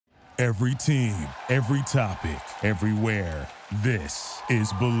Every team, every topic, everywhere. This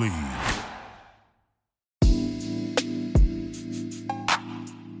is Believe.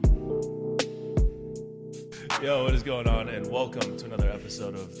 Yo, what is going on? And welcome to another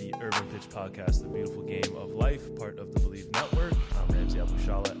episode of the Urban Pitch Podcast, the beautiful game of life, part of the Believe Network. I'm Ramsey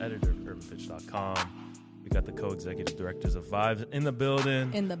Abushala, editor of urbanpitch.com. We got the co-executive directors of Vibes in the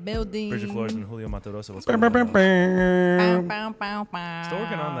building. Bridget Flores and Julio Matarosa. What's going on? Still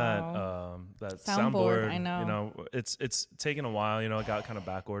working on that soundboard. I know. You know, it's taken a while. You know, it got kind of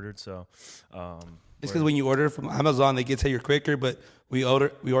back ordered. So, it's because when you order it from Amazon, they get to you quicker. But we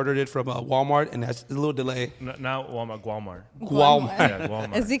ordered it from Walmart, and that's a little delay. Now Walmart. Yeah,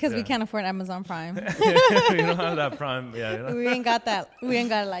 Walmart. It's because we can't afford Amazon Prime. We don't have that Prime. Yeah, you know? We ain't got that. We ain't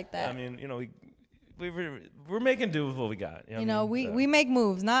got it like that. I mean, you know, we're making do with what we got. You know, we make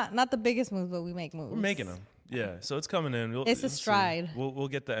moves, not the biggest moves, but we make moves. We're making them. Yeah, so it's coming in. It's a stride. We'll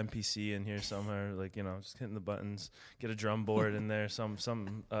get the MPC in here somewhere, like, you know, just hitting the buttons, get a drum board in there, some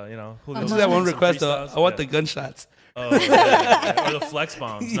you know. I just have one request though. I want the gunshots. Oh, yeah. Or the flex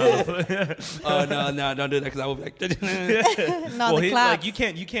bombs. Yeah. No, don't do that because I will be like. No, the claps. Like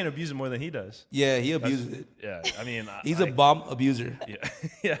you can't abuse it more than he does. Yeah, he abuses it. Yeah, I mean, he's a bomb abuser.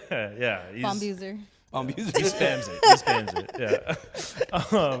 Yeah. Bomb abuser. Bomb abuser. He spams it. Yeah.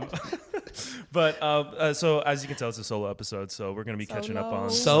 But so as you can tell, it's a solo episode, so we're gonna be catching up on.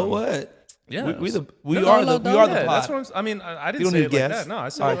 So what? Yeah, we are the pod. That's what I mean. I didn't say it like that. No, I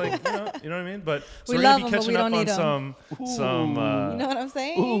said it like you know what I mean. But so we're gonna be catching up on some. You know what I'm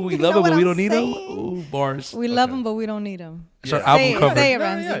saying? Ooh, we love him, but we don't need him. Ooh, bars. We love him, but we don't need him. It's our album cover. Say it,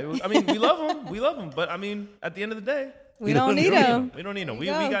 Ramsey. Yeah. I mean, we love him, but I mean, at the end of the day. We don't need him. We don't need him. We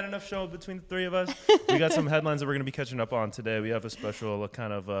got enough show between the three of us. We got some headlines that we're going to be catching up on today. We have a special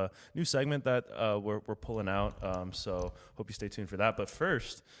kind of new segment that we're pulling out. So hope you stay tuned for that. But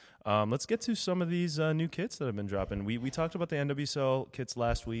first, let's get to some of these new kits that have been dropping. We talked about the NWSL kits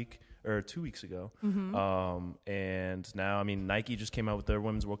last week or 2 weeks ago. Mm-hmm. And now, I mean, Nike just came out with their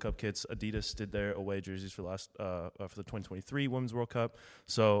Women's World Cup kits. Adidas did their away jerseys for the 2023 Women's World Cup.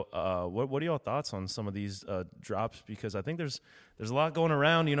 So what are y'all thoughts on some of these drops? Because I think there's a lot going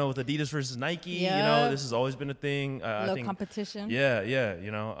around, you know, with Adidas versus Nike. Yeah. You know, this has always been a thing. I think competition. Yeah, you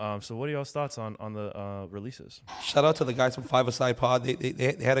know. So what are y'all's thoughts on the releases? Shout out to the guys from Five Aside Pod.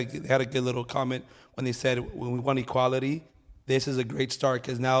 They had a good little comment when they said, when we want equality, this is a great start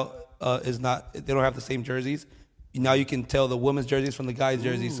because now they don't have the same jerseys. Now you can tell the women's jerseys from the guys'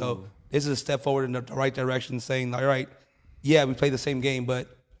 jerseys. So this is a step forward in the right direction, saying, all right, yeah, we play the same game, but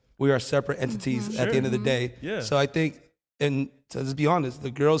we are separate entities at the end of the day. Yeah. So I think, and to just be honest,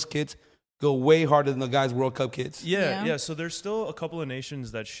 the girls' kits go way harder than the guys' World Cup kits. Yeah. So there's still a couple of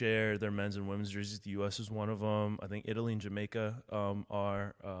nations that share their men's and women's jerseys. The U.S. is one of them. I think Italy and Jamaica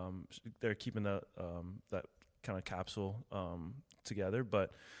are they're keeping that kind of capsule together.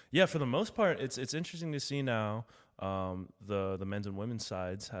 But yeah, for the most part, it's interesting to see now the men's and women's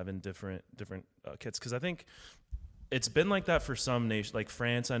sides having different kits, because I think it's been like that for some nations. Like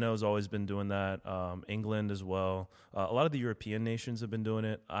France, I know, has always been doing that. England as well. A lot of the European nations have been doing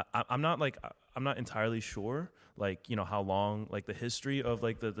it. I'm not entirely sure, like, you know, how long, like the history of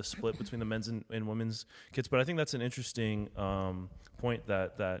like the split between the men's and women's kits. But I think that's an interesting point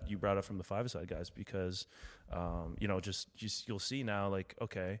that you brought up from the five-a-side guys, because you know, just you'll see now, like,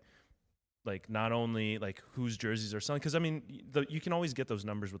 okay, like not only like whose jerseys are selling, because I mean you can always get those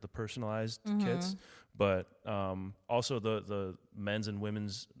numbers with the personalized kits, but also the men's and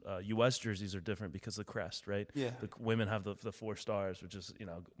women's U.S. jerseys are different because the crest, right? Yeah, the women have the 4 stars, which is, you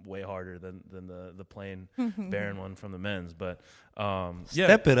know, way harder than the plain barren one from the men's. But yeah,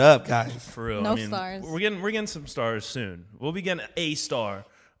 step it up, guys. For real, no I mean, stars. We're getting some stars soon. We'll be getting a star.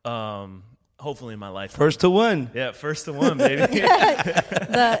 Hopefully in my life. First to one. Yeah, first to one, baby.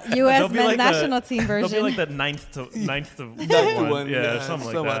 The U.S. men's like national team version. They'll be like the ninth to one. Yeah,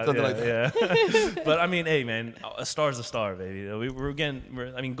 something like that. Yeah. But I mean, hey, man, a star's a star, baby.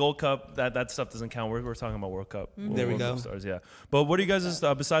 I mean, Gold Cup, that stuff doesn't count. We're talking about World Cup. There we go. Stars, yeah. But what are you guys,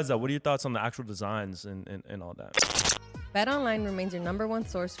 besides that, what are your thoughts on the actual designs and all that? BetOnline remains your #1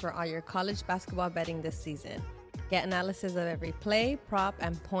 source for all your college basketball betting this season. Get analysis of every play, prop,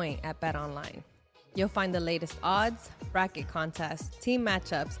 and point at BetOnline. You'll find the latest odds, bracket contests, team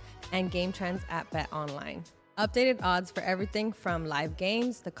matchups, and game trends at BetOnline. Updated odds for everything from live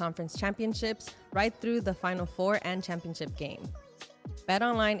games, the conference championships, right through the Final Four and championship game.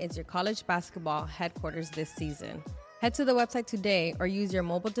 BetOnline is your college basketball headquarters this season. Head to the website today or use your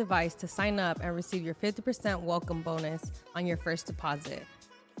mobile device to sign up and receive your 50% welcome bonus on your first deposit.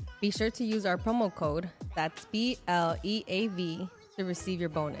 Be sure to use our promo code, that's BLEAV, to receive your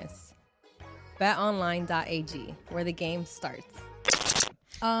bonus. BetOnline.ag, where the game starts.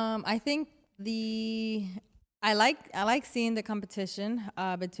 I think I like seeing the competition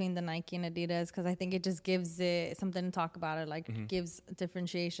between the Nike and Adidas because I think it just gives it something to talk about. It like gives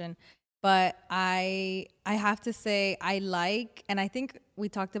differentiation. But I have to say I like, and I think we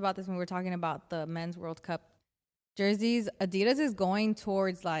talked about this when we were talking about the Men's World Cup jerseys. Adidas is going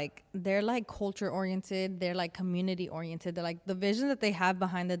towards like they're like culture oriented, they're like community oriented. They're like the vision that they have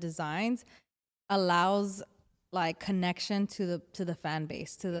behind the designs allows like connection to the fan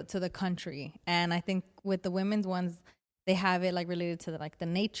base, to the country. And I think with the women's ones, they have it like related to the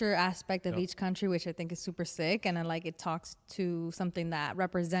nature aspect of each country, which I think is super sick. And then like it talks to something that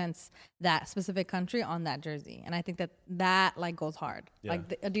represents that specific country on that jersey. And I think that like goes hard. Yeah. Like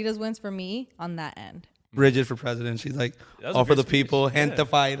the Adidas wins for me on that end. Bridget for president. She's like all for the people,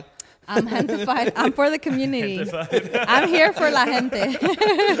 gentified. I'm gentified. I'm for the community. I'm here for la gente.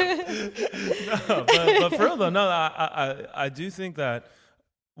 No, but for real though, no, I do think that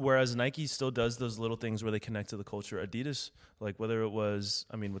whereas Nike still does those little things where they connect to the culture, Adidas, like whether it was,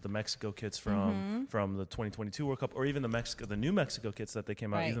 I mean, with the Mexico kits from the 2022 World Cup, or even the new Mexico kits that they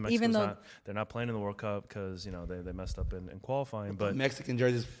came out, right. even though they're not playing in the World Cup because they messed up in qualifying. But Mexican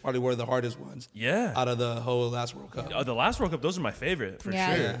jerseys probably were the hardest ones. Yeah, out of the whole last World Cup. The last World Cup, those are my favorite for sure.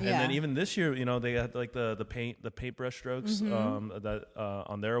 Yeah. And then even this year, they had like the paint brush strokes that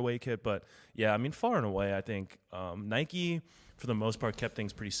on their away kit. But yeah, I mean, far and away, I think Nike, for the most part, kept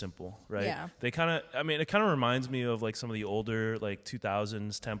things pretty simple, right? Yeah. They kind of, I mean, it kind of reminds me of like some of the older like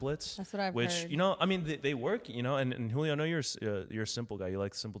 2000s templates. That's what I've which, heard. I mean, they work, and Julio, I know you're a simple guy. You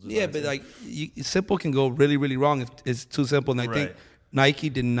like simple designs. Yeah, but like simple can go really, really wrong if it's too simple. And I think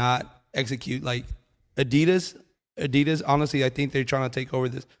Nike did not execute like Adidas. Honestly, I think they're trying to take over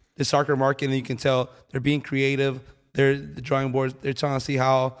the soccer market, and you can tell they're being creative. They're the drawing boards. They're trying to see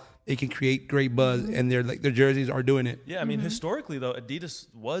how they can create great buzz, and they're like their jerseys are doing it. Yeah, I mean, historically though, Adidas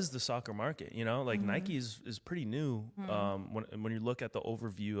was the soccer market. Like Nike is pretty new. When you look at the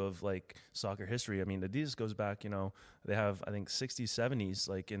overview of like soccer history, I mean, Adidas goes back. They have I think 60s, 70s,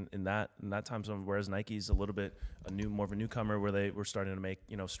 like in that time zone. Whereas Nike's a little bit more of a newcomer, where they were starting to make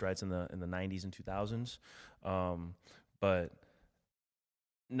strides in the 90s and 2000s. But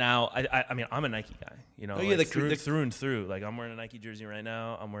now, I mean, I'm a Nike guy, through and through. Like, I'm wearing a Nike jersey right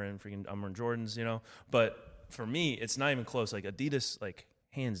now. I'm wearing Jordans, But for me, it's not even close. Like, Adidas, like,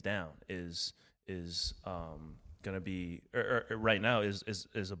 hands down, is gonna be right now is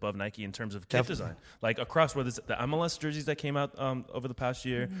above Nike in terms of kit design. Like across whether it's the MLS jerseys that came out over the past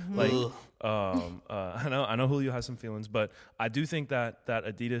year. Like, I know Julio has some feelings, but I do think that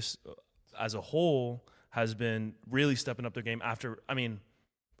Adidas as a whole has been really stepping up their game after. I mean,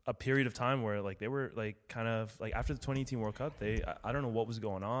 a period of time where like they were like kind of like after the 2018 World Cup, I don't know what was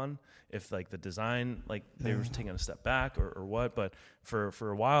going on, if like the design, like they were taking a step back or what, but for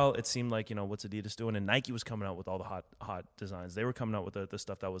a while it seemed like, what's Adidas doing, and Nike was coming out with all the hot designs. They were coming out with the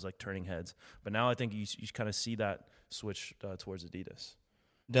stuff that was like turning heads, but now I think you kind of see that switch towards Adidas.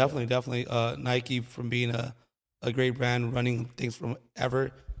 Definitely. Nike, from being a great brand running things from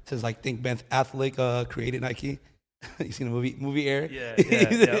ever since like think Ben Affleck created Nike. You seen the movie Air? Yeah.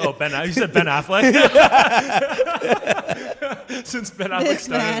 Oh, you said Ben Affleck? Since Ben Affleck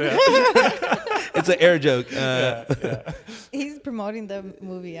started. It's an Air joke. He's promoting the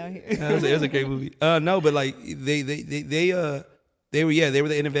movie out here. It was a great movie. No, but like they were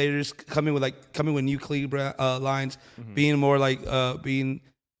the innovators coming with new cleat lines, being more like being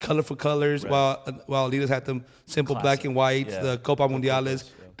colorful colors, while Adidas had them simple classic black and white, the Copa Mundiales,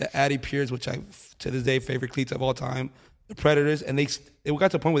 the Addy Piers, which I to this day favorite cleats of all time, the Predators, and they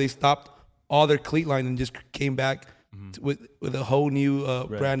got to a point where they stopped all their cleat line and just came back with a whole new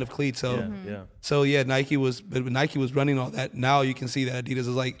brand of cleats. So Nike was running all that. Now you can see that Adidas is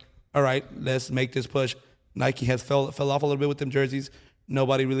like, all right, let's make this push. Nike has fell off a little bit with them jerseys.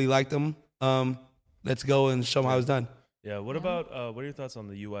 Nobody really liked them. Let's go and show them how it's done. Yeah. What about what are your thoughts on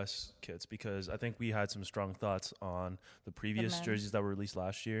the U.S. kits? Because I think we had some strong thoughts on the previous jerseys that were released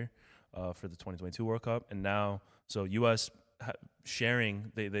last year for the 2022 World Cup, and now U.S.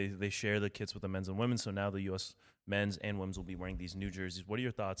 sharing they share the kits with the men's and women's. So now the U.S. men's and women's will be wearing these new jerseys. What are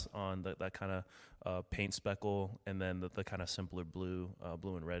your thoughts on that kind of paint speckle and then the kind of simpler blue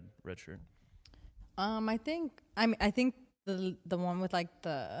and red shirt? I think the one with like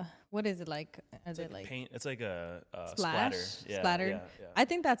the, what is it like? Is it like paint? It's like a splatter. Splattered. Yeah. I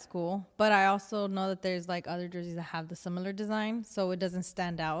think that's cool, but I also know that there's like other jerseys that have the similar design, so it doesn't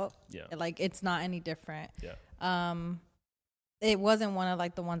stand out. Yeah, like it's not any different. Yeah. It wasn't one of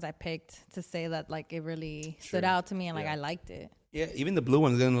like the ones I picked to say that like it really stood out to me and like I liked it. Yeah, even the blue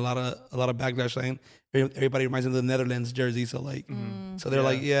one's getting a lot of backlash saying everybody reminds them of the Netherlands jersey. So like, so they're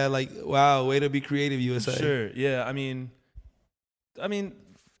like, wow, way to be creative, USA. Sure. Yeah. I mean,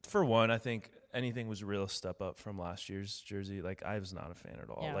 for one, I think anything was a real step up from last year's jersey. Like, I was not a fan at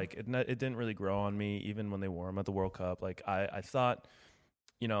all. Yeah. Like, it didn't really grow on me, even when they wore them at the World Cup. Like, I thought,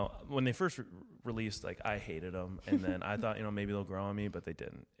 when they first released, like, I hated them, and then I thought, maybe they'll grow on me, but they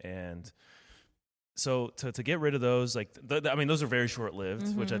didn't. And so to get rid of those, like, those are very short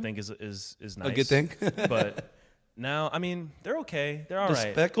lived, which I think is nice. A good thing. But now, they're okay. They're all the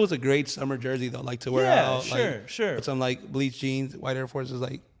right. Speckle's a great summer jersey though, like to wear out. Sure. With some like bleach jeans, white Air Forces,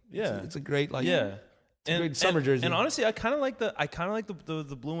 like it's a great like yeah. It's a great summer jersey. And honestly, I kind of like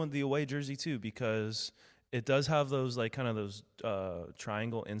the blue one, the away jersey too, because it does have those like kind of those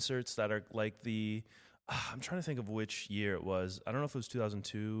triangle inserts that are like the. I'm trying to think of which year it was. I don't know if it was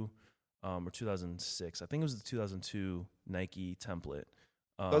 2002 or 2006. I think it was the 2002 Nike template.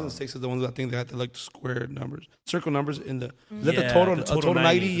 2006 is the ones I think that had the like square numbers, circle numbers in the. Is Yeah, that the total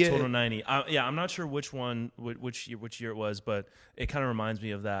 90? The Yeah. total 90. I'm not sure which one, which year it was, but it kind of reminds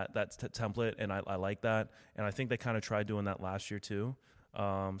me of that template, and I like that. And I think they kind of tried doing that last year too.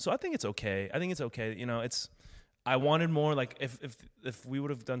 So I think it's okay. I wanted more. Like if we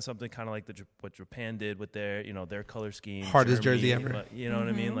would have done something kind of like what Japan did with their their color scheme, Hardest Germany, jersey ever. You know what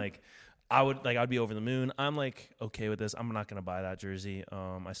I mean? Like. I'd be over the moon. I'm like okay with this. I'm not gonna buy that jersey.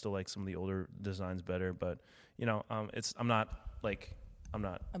 I still like some of the older designs better, but I'm not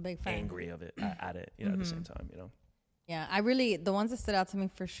a big fan. angry of it at it. At the same time, Yeah, the ones that stood out to me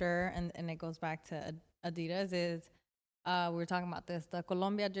for sure, and it goes back to Adidas is we were talking about this, the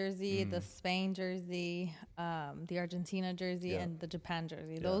Colombia jersey, the Spain jersey, the Argentina jersey, and the Japan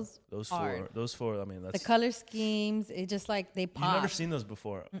jersey. Yeah. Those four. I mean, that's the color schemes. It just like they pop. You've never seen those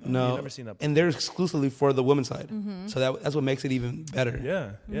before. No, you've never seen that before. And they're exclusively for the women's side, so that's what makes it even better.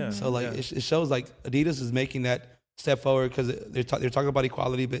 Yeah. So like it shows like Adidas is making that step forward because they're talking about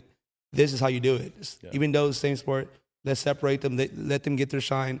equality, but this is how you do it. Even though it's the same sport, let's separate them. Let them get their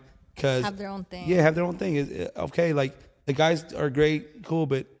shine. Cause have their own thing. Yeah, have their own thing. Okay, like the guys are great, cool,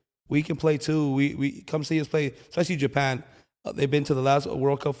 but we can play too. We come see us play, especially Japan. They've been to the last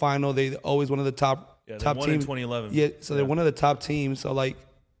World Cup final. They always one of the top won teams. In 2011. Yeah, so they're one of the top teams. So like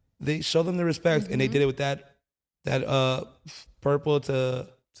they show them the respect, and they did it with that purple to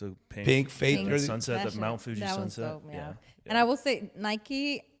pink fate the sunset, the Mount Fuji that sunset. Dope, yeah. And I will say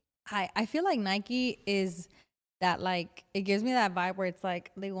Nike. I feel like Nike is that like it gives me that vibe where it's like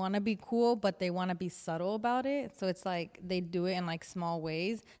they want to be cool but they want to be subtle about it, so it's like they do it in like small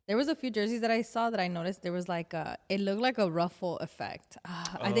ways. There was a few jerseys that I saw that I noticed there was like it looked like a ruffle effect.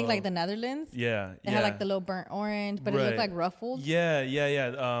 I think like the Netherlands they had like the little burnt orange, but it looked like ruffled.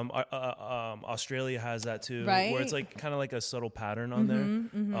 Australia has that too, right? Where it's like kind of like a subtle pattern on there.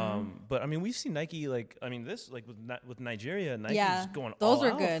 But I mean we've seen Nike this like with Nigeria. Nike's going those all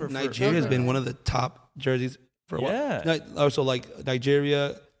were out good. Nigeria's been one of the top jerseys for a while. Also like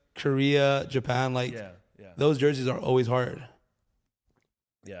Nigeria, Korea, Japan, like those jerseys are always hard.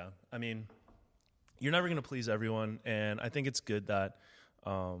 Yeah, I mean, you're never gonna please everyone, and I think it's good that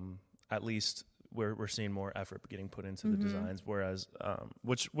at least we're seeing more effort getting put into the designs. Whereas,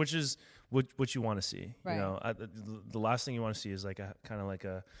 which is what you want to see. Right. The last thing you want to see is like a kind of like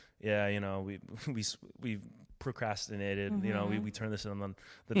a we procrastinated. We turned this in on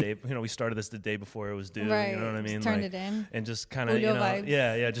the day. We started this the day before it was due. Right. You know what I mean? Just turned it in and just kind of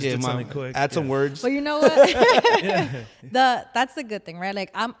vibes. just did something quick. Add some words. Well, you know what? That's the good thing, right?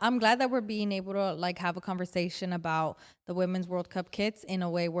 Like I'm glad that we're being able to like have a conversation about the Women's World Cup kits in a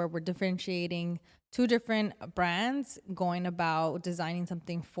way where we're differentiating two different brands going about designing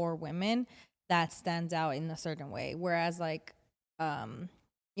something for women that stands out in a certain way. Whereas like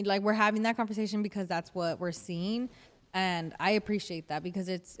we're having that conversation because that's what we're seeing. And I appreciate that because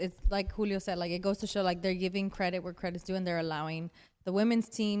it's like Julio said, like it goes to show like they're giving credit where credit's due and they're allowing the women's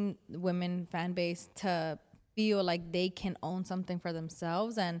team, the women fan base to feel like they can own something for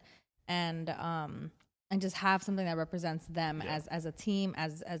themselves and just have something that represents them as a team,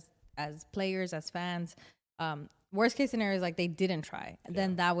 as players, as fans. Worst case scenario is like they didn't try.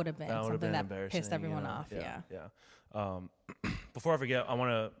 Then that would have been something that pissed everyone off. Before I forget, I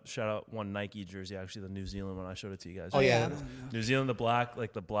want to shout out one Nike jersey, actually, the New Zealand one. I showed it to you guys. Oh, yeah. New Zealand, the black.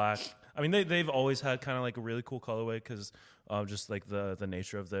 I mean, they've always had kind of like a really cool colorway because just like the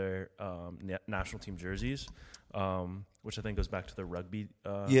nature of their national team jerseys, which I think goes back to the rugby.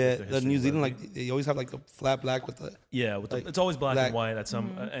 The New Zealand, like they always have like the flat black with the it's always black and white at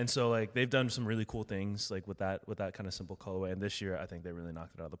some, and so like they've done some really cool things like with that kind of simple colorway. And this year, I think they really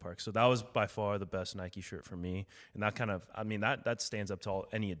knocked it out of the park. So that was by far the best Nike shirt for me, and that kind of I mean, that stands up to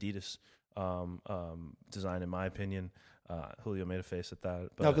any Adidas design, in my opinion. Julio made a face at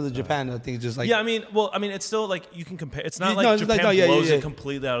that. But, No, because of Japan, I think it's just like yeah, I mean, it's still like you can compare. It's not like no, it's Japan like, no, blows it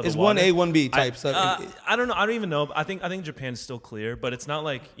completely out of it's the water. It's 1A, 1B type. I don't know. I don't even know. I think Japan's still clear, but it's not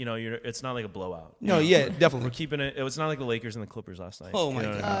like it's not like a blowout. No, yeah, definitely. We're keeping it. It's not like the Lakers and the Clippers last night. Oh my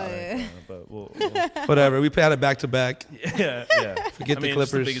God. yeah. But we'll Whatever. We had it back to back. yeah. Forget the It's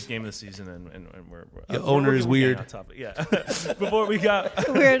Clippers. the biggest game of the season, and we're Your owner is weird. On topic. Yeah. Before we got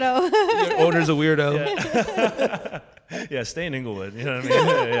Weirdo. Your owner's a weirdo. yeah, stay in Inglewood. You know what I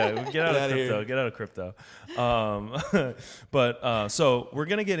mean? Yeah. Get out of crypto. here. Get out of crypto. But so we're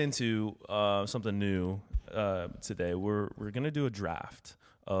gonna get into something new today. We're gonna do a draft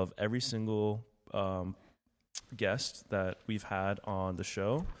of every single guest that we've had on the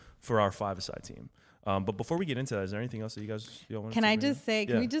show for our 5-a-side team. But before we get into that, is there anything else that you want? Can I just say?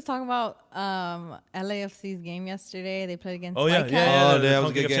 Can we just talk about LAFC's game yesterday? They played against. Oh yeah. that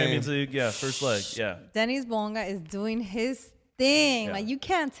was a good game. Champions League. Yeah, first leg. Yeah. Dennis Bonga is doing his thing. Yeah. Like you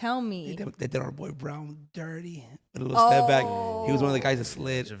can't tell me. They did our boy Brown dirty with a little step back. He was one of the guys that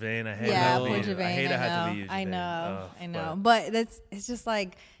slid. Javane, I hate Yeah, it. poor Javane. I hate it had to be you, I Javane. know. Oh, I know. But it's just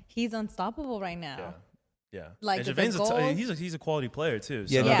like he's unstoppable right now. Yeah. Like, and with the Javane's goals. he's a quality player too.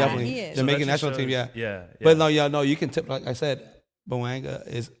 So Yeah, no, Yeah, definitely. he is. Jamaican that just national team, shows- yeah. Yeah. But no, you can tip. Like I said, Boanga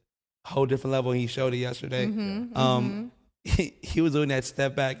is a whole different level. He showed it yesterday. He was doing that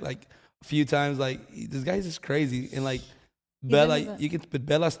step back like a few times. Like this guy's just crazy. And like Bella, but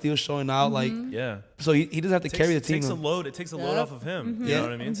Bella's still showing out. Like Yeah. so he doesn't have to carry the team. Takes a load. It takes a load off of him. You know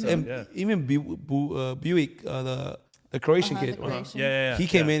what I mean? So, And yeah. even Buick, the Croatian kid, the Croatian. Yeah. he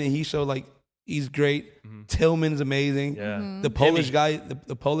came in and he showed like he's great. Tillman's amazing. Yeah. The Polish guy,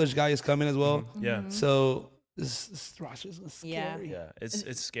 the Polish guy is coming as well. Yeah. So this roster's scary. Yeah.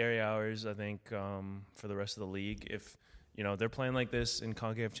 It's scary hours, I think, for the rest of the league. If they're playing like this in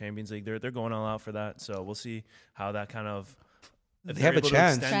CONCACAF Champions League, they're going all out for that. So we'll see how that kind of if They have they're a able to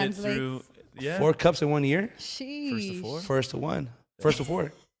chance. extend it through. Yeah. 4 cups in 1 year. Sheesh. First to 1. First to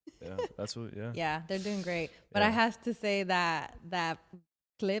 4. Yeah. That's what. Yeah. Yeah, they're doing great. But Yeah. I have to say that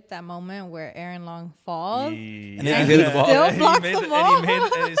clip, that moment where Aaron Long falls. And then he hit the ball. Still He blocks made the and ball. he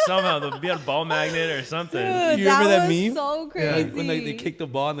made somehow he had a ball magnet or something. Dude, You remember that was meme? so crazy. Like when they kick the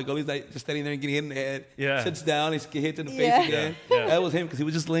ball and the goalie's like just standing there and getting hit in the head. Yeah. Sits down, he get hit in the Yeah. face again. Yeah. That was him because he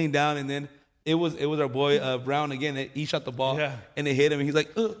was just laying down and then it was our boy Brown again. He shot the ball and it hit him and he's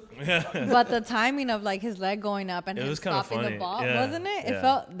like, ugh. But the timing of like his leg going up and It him was kinda stopping funny. the ball, Yeah. wasn't it? Yeah. It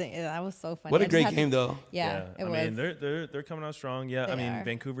felt that was so funny. What I a just great had to- game though. Yeah, it was. I mean, they're coming out strong. Yeah, They I mean, are.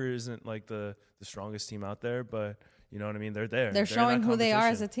 Vancouver isn't like the strongest team out there, but you know what I mean. They're there. They're in showing that who they are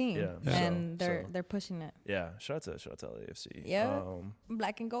as a competition. team, Yeah. and they're pushing it. Yeah. Shout out to LAFC. Yeah.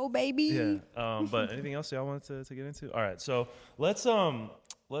 Black and gold, baby. Yeah. But anything else y'all wanted to get into? All right. So let's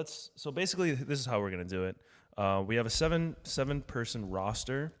so basically this is how we're gonna do it. We have a seven person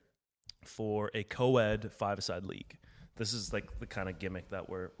roster for a co-ed 5-a-side league. This is like the kind of gimmick that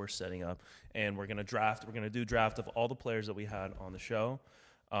we're setting up, and we're gonna do draft of all the players that we had on the show.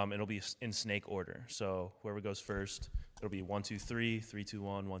 It'll be in snake order. So whoever goes first, it'll be 1, 2, 3, 3, 2,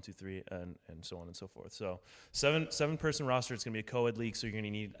 1, 1, 2, 3, and so on and so forth. So seven person roster. It's gonna be a co-ed league, so you're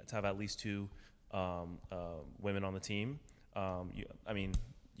gonna need to have at least 2 women on the team.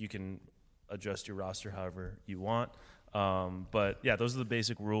 You can adjust your roster however you want. But yeah, those are the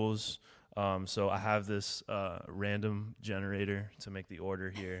basic rules. So I have this random generator to make the order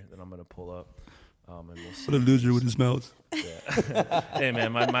here that I'm gonna pull up. And we'll see. What a loser with his mouth. Yeah. Hey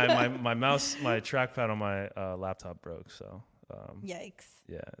man, my mouse, my trackpad on my laptop broke. So Yikes.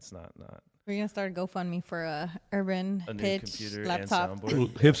 yeah, it's not We're gonna start a GoFundMe for a urban a new pitch computer laptop. and soundboard.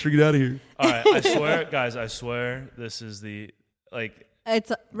 Hipster, get out of here. All right, I swear, guys, this is the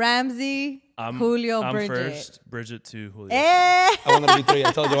It's Ramsey, I'm Julio, I'm Bridget. first, Bridget to Julio. Eh. I wanted to be 3.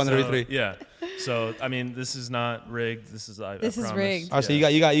 I told you I wanted to be So, 3. yeah. So I mean, this is not rigged. This is I This is promise. rigged. All right, so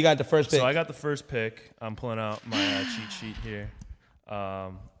you got the first pick. So I got the first pick. I'm pulling out my cheat sheet here.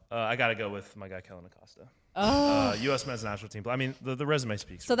 I got to go with my guy Kellen Acosta. U.S. men's national team. I mean, the resume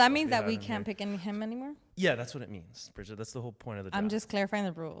speaks. So for that itself. means that have we him can't here. pick him anymore? Yeah, that's what it means, Bridget. That's the whole point of the draft. I'm just clarifying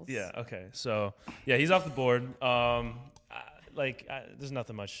the rules. Yeah. Okay. So yeah, he's off the board. There's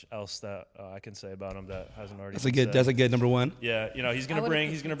nothing much else that I can say about him that hasn't already. That's a good number 1. Yeah, he's I gonna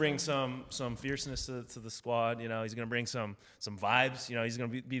would've bring some fierceness to the squad. He's gonna bring some vibes. He's gonna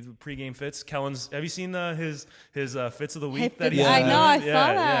be the pregame fits. Kellen's. Have you seen his fits of the week that he? I know, I yeah, saw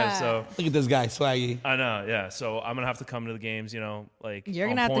Yeah. that. So Look at this guy, swaggy. I know. Yeah. So I'm gonna have to come to the games. You're on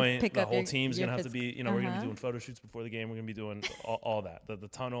gonna have to point. pick the up whole your- team's your gonna have to fits. be. We're gonna be doing photo shoots before the game. We're gonna be doing all that, the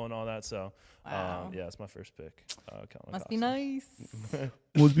tunnel and all that. So Wow. Yeah, it's my first pick. Kellyn Must be Acosta. nice.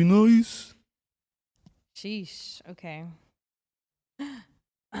 Must be nice. Sheesh. Okay. Who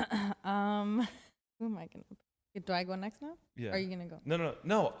am I gonna? Do I go next now? Yeah. Or are you gonna go?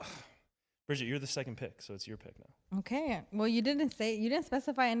 No. Bridget, you're the second pick, so it's your pick now. Okay. Well, you didn't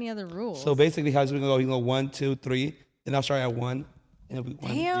specify any other rules. So basically, how's we gonna go? You go 1, 2, 3, and I'll start at 1. And it'll be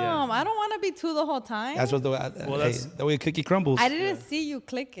 1. Damn, I don't want to be 2 the whole time. That's what the way a cookie crumbles. I didn't see you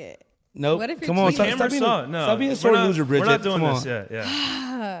click it. Nope. What if you're Come on, cheating? stop being No, a sore loser, Bridget. We're not doing Come this. on.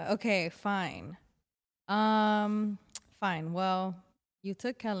 Yeah. Okay, fine. Fine. Well, you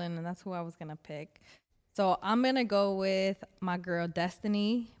took Kellyn, and that's who I was gonna pick. So I'm gonna go with my girl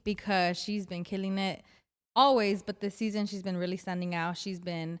Destiny because she's been killing it always, but this season she's been really standing out. She's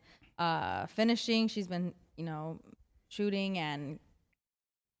been finishing. She's been, shooting and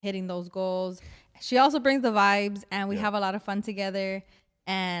hitting those goals. She also brings the vibes, and we have a lot of fun together.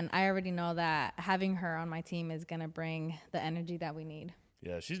 And I already know that having her on my team is gonna bring the energy that we need.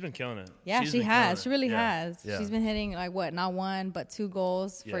 Yeah, she's been killing it. Yeah, she has. She really has. Yeah. She's been hitting not 1 but 2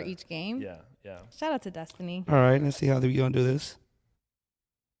 goals for each game. Yeah. Shout out to Destiny. All right, let's see how we gonna do this.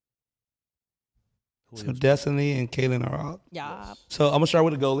 So Destiny and Kaylin are out. Yeah. So I'm gonna start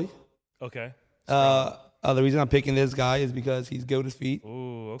with a goalie. Okay. The reason I'm picking this guy is because he's good with his feet.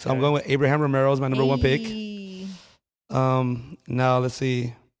 Ooh, okay. So I'm going with Abraham Romero as my number 1 pick. Now let's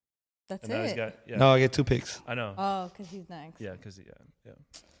see. That's And now he's it. got, yeah. No, I get 2 picks. I know. Oh, because he's next. Yeah, because yeah.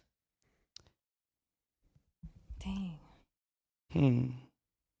 Dang.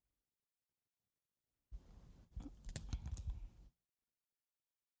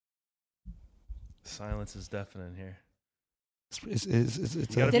 Silence is deafening here. It's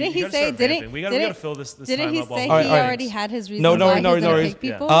Didn't he say? We gotta fill this Didn't time he up. say while he we already pick. had his reasons No why he's worries. gonna pick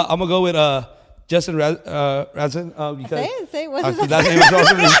people? I'm gonna go with Justin Razin because Say it. What's his that name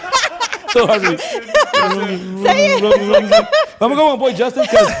is so hard for me. Say it. I'm gonna go with my boy Justin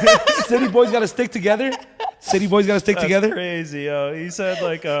because City boys gotta stick togetger. That's crazy, yo. He said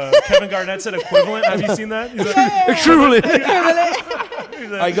like Kevin Garnett said equivalent. Have you seen that? He's like, Equivalent.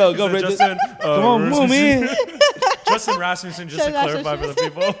 he's All right, go, he's like, Bridget. Justin, Come on, man. Justin Rasmussen, just to clarify for the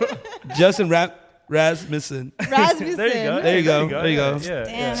people. Justin Rasmussen. Rasmussen. There you go. Yeah.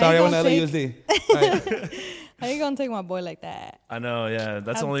 Damn, Sorry, I how went you to gonna LUSD. All right. How you gonna take my boy like that? I know, yeah.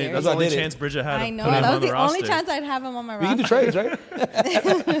 That's How the dare only you. chance Bridget had. I to know. put him That on was the only roster. chance I'd have him on my We can do roster. trades, right?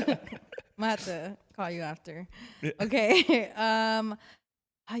 I'm gonna have to call you after. Okay.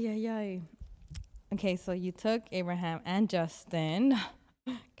 Okay, so you took Abraham and Justin.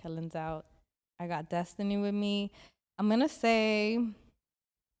 Kellyn's out. I got Destiny with me. I'm gonna say,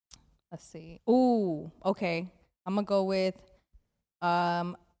 let's see. Ooh, okay. I'm gonna go with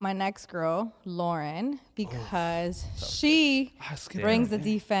my next girl, Lauren, because she brings the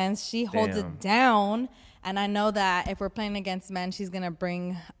defense. She holds it down. And I know that if we're playing against men, she's going to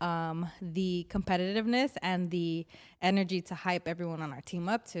bring the competitiveness and the energy to hype everyone on our team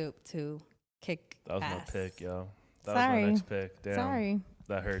up to kick That was ass. my pick, yo. That Sorry. was my next pick. Damn. Sorry.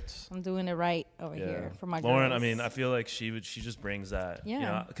 That hurts. I'm doing it right over here for my Lauren, girls. I mean, I feel like she just brings that, you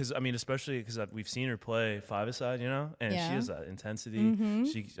know, because I mean, especially because we've seen her play five-a-side, you know, and she has that intensity.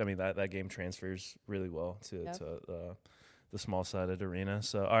 That game transfers really well to the small-sided arena.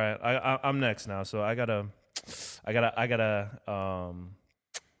 So, all right, I'm next now. So I gotta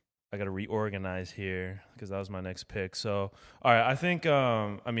reorganize here because that was my next pick. So, all right, I think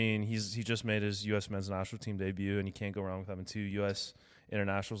he just made his U.S. men's national team debut, and you can't go wrong with having 2 U.S.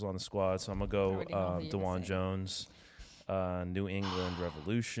 internationals on the squad. So I'm gonna go DeJuan Jones, New England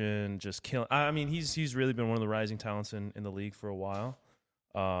Revolution, just killing. I mean, he's really been one of the rising talents in the league for a while.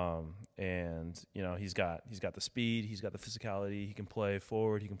 And you know, he's got the speed, he's got the physicality, he can play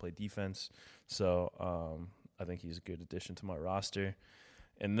forward, he can play defense. So I think he's a good addition to my roster.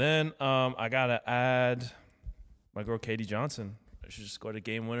 And then I gotta add my girl Katie Johnson. She just scored a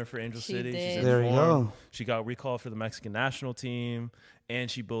game winner for Angel City. Did. She's in There you form. go. She got recalled for the Mexican national team,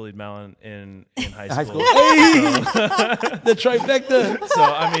 and she bullied Malin in high school. The trifecta. So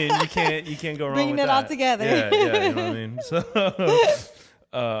I mean, you can't go wrong Bringing with it that. all together. Yeah, you know what I mean. So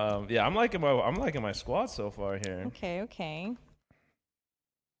I'm liking my squad so far here. Okay.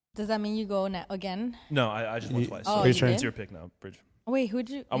 Does that mean you go again? No, I just went twice. Oh, So you it's did? your pick now, Bridge. Oh, wait, who'd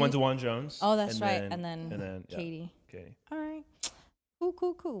you? I went DeJuan Jones. Oh, that's right. And then yeah, Katie. Katie. All right.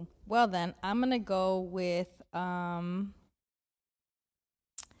 Cool. Well, then I'm going to go with,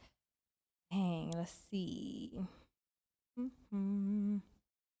 let's see.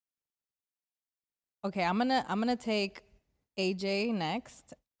 Okay, I'm going to take AJ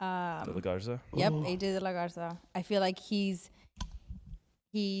next. De La Garza. Yep, AJ De La Garza. I feel like he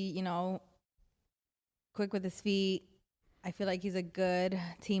quick with his feet. I feel like he's a good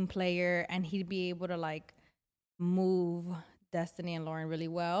team player, and he'd be able to like move Destiny and Lauren really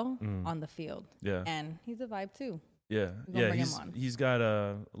well on the field. Yeah. And he's a vibe too. Yeah, We're gonna yeah, bring him on. he's got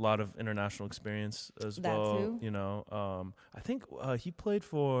a lot of international experience as That well. too. You know, I think he played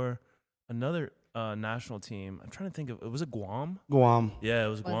for another national team. I'm trying to think of, was it Guam? Guam. Yeah, it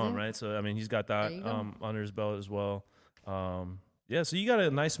was Was Guam, it? right? So I mean, he's got that There you go. under his belt as well. Yeah, so you got a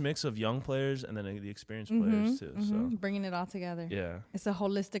nice mix of young players and then the experienced players too. So Bringing it all together. yeah, It's a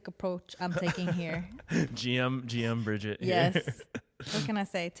holistic approach I'm taking here. GM Bridget. Yes. Here. What can I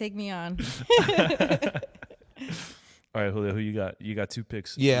say? Take me on. All right, Julio, who you got? You got 2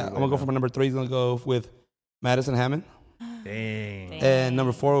 picks. Yeah, I'm gonna go for my number 3. He's gonna go with Madison Hammond, Dang. and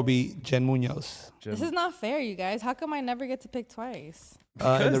number 4 will be Jen Munoz. This is not fair, you guys. How come I never get to pick twice?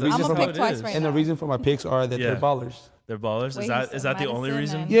 And the Because reason I'm for gonna my pick twice right and now. the reason for my picks are that Yeah. they're ballers. They're ballers. Wait, Is that the only Madison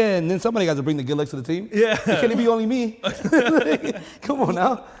reason? and- Yeah, and then somebody got to bring the good looks to the team. Yeah. It can't be only me. Come on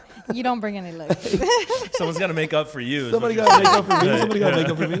now. You don't bring any looks. Someone's got to make up for you. is Somebody what got you're to make up for me. saying. Somebody got to make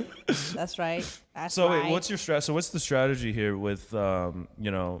up for me. That's right. That's So right. wait, what's your So what's the strategy here with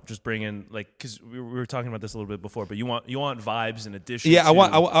you know, just bringing, like, because we were talking about this a little bit before, but you want vibes in addition. Yeah, to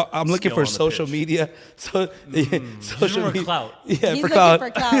I'm looking skill for on the social pitch. media. So social more media. clout. Yeah, He's for looking clout.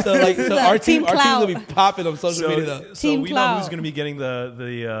 for clout. So like, This so is our a team team gonna be clout. popping on social media though. So Team we know who's clout. going to be getting the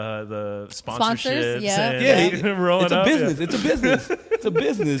sponsorships. Sponsors, yeah. Yeah, rolling it's a up, business. yeah. It's a business. It's a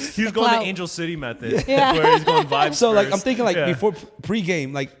business. He's The going clout. the Angel City method, Yeah. where he's going vibes. So like, I'm first. thinking like Yeah. before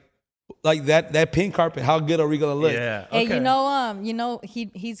pregame, like that pink carpet. How good are we gonna look? Yeah. Hey, Okay. you know,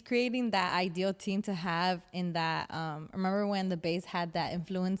 he's creating that ideal team to have in that. Remember when the Bays had that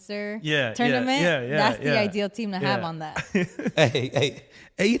influencer Yeah, tournament? yeah, That's the yeah. ideal team to have Yeah. on that. Hey,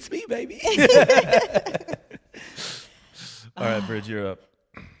 it's me, baby. All right, Bridge, you're up.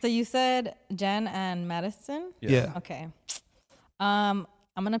 So you said Jen and Madison. Yeah. Okay. I'm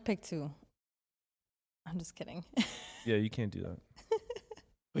gonna pick 2. I'm just kidding. Yeah, you can't do that.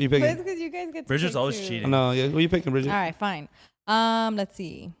 What you But it's picking? because you guys get to Bridget's pick always 2. cheating. No, yeah. What you picking, Bridget? All right, fine. Let's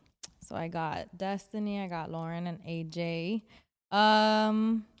see. So I got Destiny, I got Lauren and AJ.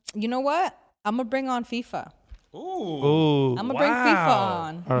 You know what? I'm gonna bring on FIFA. Ooh. I'm gonna bring FIFA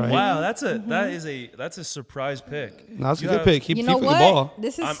on. All right. Wow, that's a surprise pick. No, that's a You good have- pick. Keep You know FIFA the what? ball.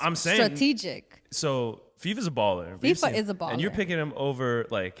 This is I'm saying- strategic. So FIFA's a baller. We've FIFA seen- is a and you're baller. picking him over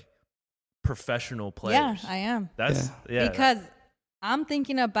like professional players. Yeah, I am. That's yeah. Because I'm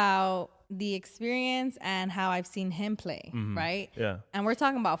thinking about the experience and how I've seen him play, right? Yeah. And we're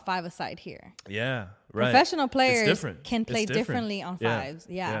talking about 5-a-side here. Yeah, right. Professional It's players different. can It's play different. differently on Yeah. 5s.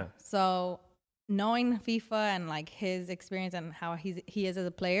 Yeah. Yeah. So knowing FIFA and like his experience and how he is as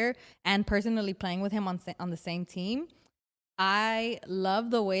a player, and personally playing with him on the same team, I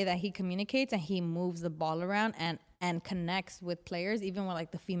love the way that he communicates and he moves the ball around and connects with players, even with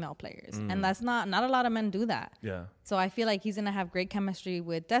like the female players. And that's not a lot of men do that. Yeah. So I feel like he's gonna have great chemistry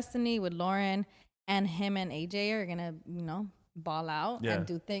with Destiny, with Lauren, and him and AJ are gonna, you know, ball out Yeah.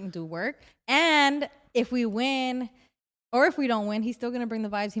 and do work. And if we win, or if we don't win, he's still gonna bring the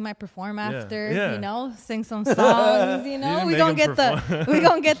vibes. He might perform after, Yeah. you know, sing some songs. You know, didn't we make gonna him get the perform. we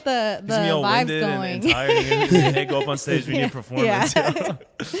gonna get the He's gonna be all vibes winded going. and tired. And hey, go up on stage. We need a performance. Yeah.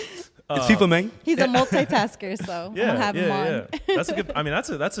 It's FIFA, man. He's a multitasker, so I'm gonna have him on. That's a good. I mean, that's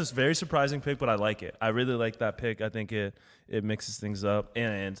a very surprising pick, but I like it. I really like that pick. I think it mixes things up,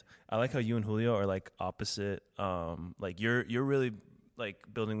 and I like how you and Julio are like opposite. Like you're really like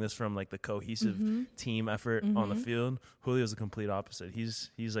building this from like the cohesive team effort on the field. Julio's the complete opposite. He's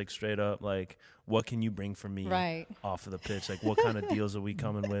like straight up like, what can you bring for me Right. off of the pitch? Like, what kind of deals are we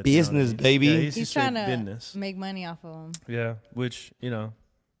coming with? Business, baby. Yeah, He's just straight trying to business. make money off of him. Yeah, which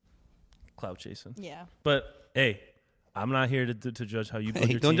cloud chasing. Yeah. But hey, I'm not here to judge how you build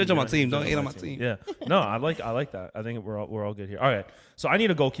Hey, your don't team. judge on my You're not here team. to Don't judge hate on my team. Yeah, no, I like that. I think we're all good here. All right, so I need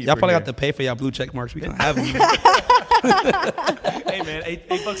a goalkeeper. Y'all probably here. have to pay for y'all blue check marks. We can have them. Hey man,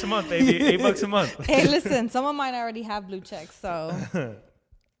 $8 a month, baby. $8 a month. Hey, listen, some of mine already have blue checks, so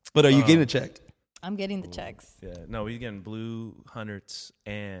But are you getting a check? I'm getting the checks. Yeah, no, we're getting blue hundreds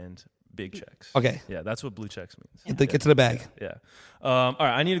and big checks. Okay. Yeah, that's what blue checks means. Get to the bag. Yeah. All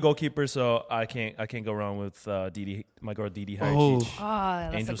right, I need a goalkeeper, so I can't go wrong with Didi, my girl Didi Hajicic. Oh,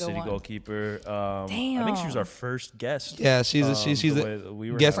 that's Angel a good City one. goalkeeper. I think she was Damn. our first guest. Yeah, she's the way a that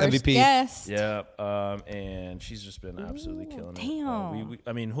we were guest having- First MVP. guest. Yeah, and she's just been absolutely killing it. damn.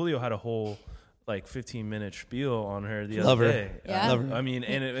 I mean, Julio had a whole like 15-minute spiel on her the Love other her. day. Yeah. Love her. I mean,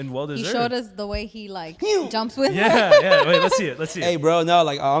 and well He deserved. showed us the way he like jumps with her. Yeah. Wait, let's see it. Hey, bro, no,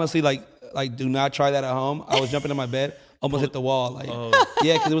 like honestly, like do not try that at home. I was jumping in my bed. almost hit the wall. Like,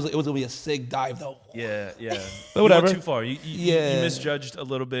 yeah, because it was gonna be a sick dive though. Yeah. But whatever. You went too far. You misjudged a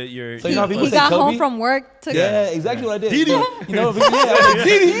little bit. So you know how people He say got Kobe? home from work. Yeah, exactly what I did. Didi. You know, I was like,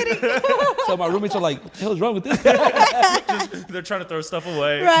 Didi. So my roommates are like, what the hell is wrong with this guy? They're trying to throw stuff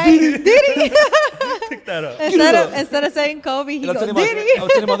away. Right, Diddy. Pick that up. Instead of saying Kobe, he goes Diddy. I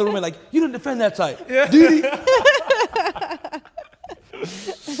was telling my other roommate, like, you didn't defend that side. Didi.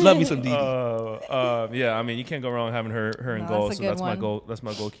 Love me some Didi. Yeah, I mean, you can't go wrong having her in goal. So that's my goal. That's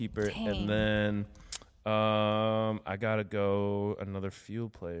my goalkeeper. Dang. And then I gotta go another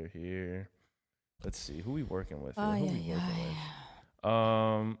field player here. Let's see who we working with. I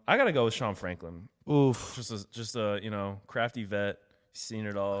gotta go with Sean Franklin. Oof. Just a crafty vet. He's seen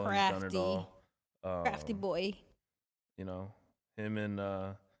it all. He's done it all. Crafty boy. You know, him and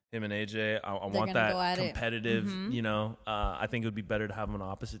AJ. I want gonna go that at it. competitive. I think it would be better to have them on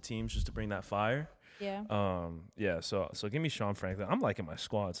opposite teams just to bring that fire. Yeah. So give me Sean Franklin. I'm liking my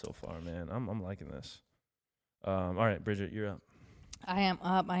squad so far, man. I'm liking this. All right, Bridget, you're up. I am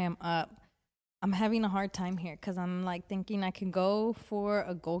up. I'm having a hard time here because I'm like thinking I can go for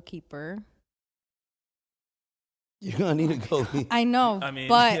a goalkeeper. You're gonna need a goalie. I know, I mean,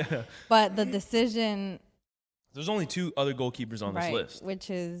 but the decision. There's only two other goalkeepers on this list, which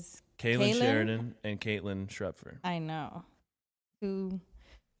is Kaylin Sheridan and Caitlin Shrepfer. I know. Who?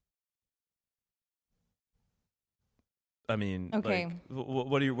 I mean, okay. Like,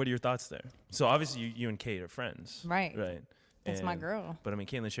 what are your thoughts there? So obviously you and Kate are friends, right? That's my girl. But I mean,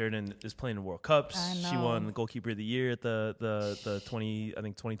 Caitlin Sheridan is playing in World Cups. I know. She won the goalkeeper of the year at the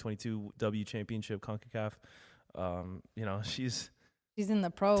 2022 W Championship CONCACAF. She's in the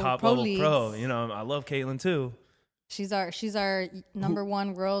top level leagues. pro. I love Caitlin too. She's our number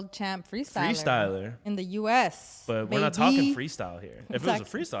one world champ freestyler in the U.S. But we're not talking freestyle here. If Exactly. it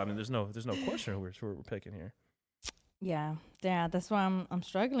was a freestyle, I mean, there's no question who we're picking here. Yeah, that's why I'm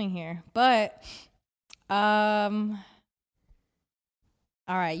struggling here. But, all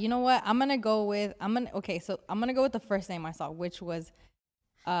right, you know what? I'm gonna go with the first name I saw, which was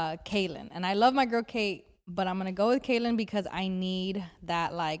Kaylin, and I love my girl Kate, but I'm gonna go with Kaylin because I need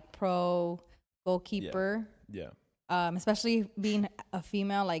that like pro goalkeeper. Yeah. Especially being a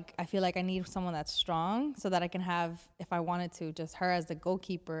female, like I feel like I need someone that's strong so that I can have, if I wanted to, just her as the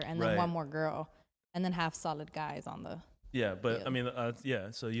goalkeeper and then one more girl. And then have solid guys on the. Yeah, but field. I mean,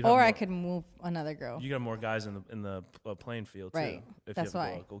 So you. Or I could move another girl. You got more guys in the playing field right. too. If that's you have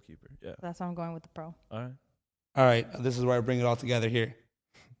why. A goalkeeper. Yeah. That's why I'm going with the pro. All right. This is where I bring it all together here.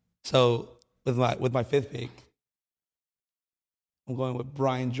 So with my fifth pick, I'm going with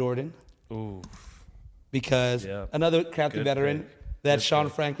Brian Jordan. Ooh. Because another crafty veteran. Pick. That Sean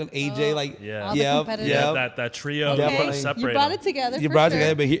Franklin, AJ, that trio. Okay. You brought it together. You brought it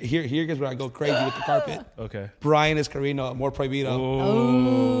together, but here's where I go crazy with the carpet. Okay. Brian Escarino, Amor Prohibido.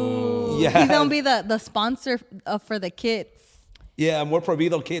 Oh. Yeah. He's gonna be the sponsor for the kids. Yeah, Amor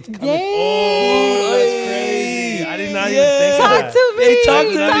Prohibido kids coming. Oh, that's crazy. I did not even think of that. Talk to me.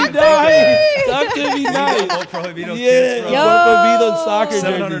 Hey, talk to me nice. Amor Prohibido kids, bro. Amor Prohibido soccer jersey.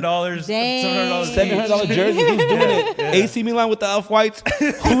 $700. $700 jersey. Who's doing it? AC Milan with the Off-Whites.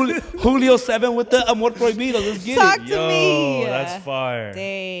 Julio 7 with the Amor Prohibido. Let's get Talk it. to me. That's fire.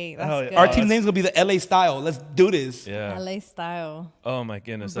 Dang, that's good. Our team name's going to be the LA Style. Let's do this. Yeah. LA Style. Oh, my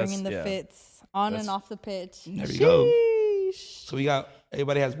goodness. Bringing the fits on and off the pitch. There we go. So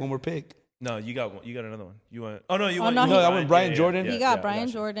everybody has one more pick. No, you got one. You got another one. You want? Oh no, you want? No, I went Brian Jordan. He got Brian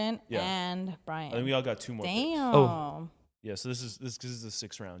Jordan and Brian. I think we all got two more. Damn. Picks. Oh. Yeah. So this is the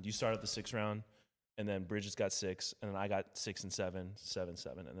 6th round. You start at the 6th round, and then Bridget's got 6, and then I got 6 and 7, 7,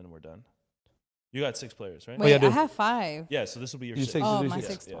 7, and then we're done. You got 6 players, right? Wait, I have 5. Yeah. So this will be your 6th. Oh, my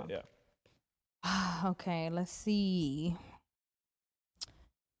 6th one. Yeah. Okay. Let's see.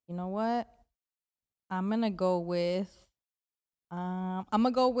 You know what? I'm gonna go with. What am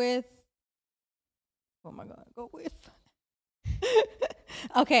I gonna go with?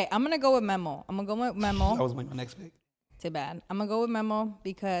 Okay, I'm gonna go with Memo. That was my next pick. Too bad. I'm gonna go with Memo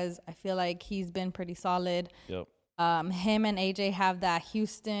because I feel like he's been pretty solid. Yep. Him and AJ have that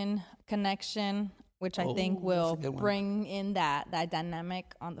Houston connection, which I think will bring in that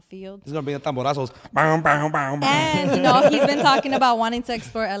dynamic on the field. He's gonna bring the tamborazos. And he's been talking about wanting to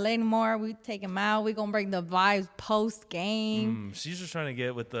explore LA more. We take him out. We gonna bring the vibes post game. She's just trying to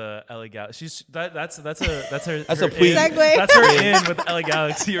get with the LA Galaxy. That's her. That's a segue. That's her in with the LA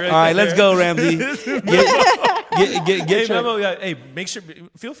Galaxy. Right. All right, let's go, Ramsey. Get Memo, hey, make sure.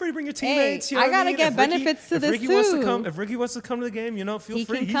 Feel free to bring your teammates. Hey, I gotta get benefits to this too. If Ricky wants to come to the game, feel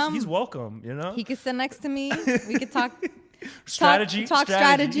free. He's welcome. He can sit next to me. We could talk. Strategy. talk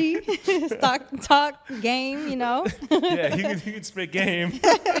strategy, talk game. You know, Yeah, he can spit game.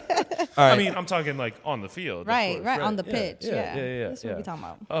 All right. I mean, I'm talking like on the field. of right, course, on the pitch. Yeah. That's what we're talking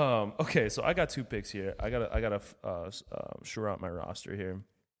about. Okay, so I got 2 picks here. I gotta shore out my roster here.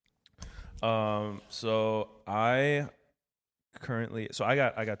 So I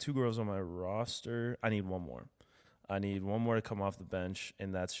got 2 girls on my roster. I need one more. To come off the bench,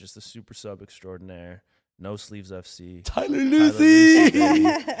 and that's just a super sub extraordinaire. No sleeves FC. Tyler Lucy. Baby.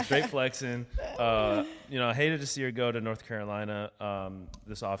 Straight flexing. I hated to see her go to North Carolina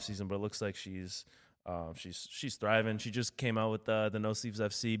this offseason, but it looks like she's thriving. She just came out with the No Sleeves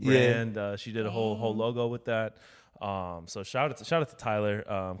FC brand. She did a whole logo with that. So shout out to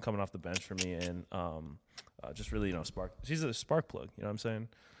Tyler coming off the bench for me, and just really spark. She's a spark plug. You know what I'm saying?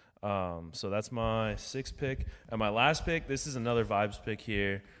 So that's my 6th pick, and my last pick. This is another vibes pick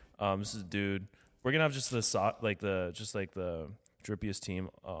here. This is a dude. We're gonna have just the drippiest team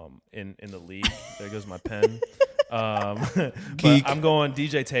in the league. There goes my pen. But I'm going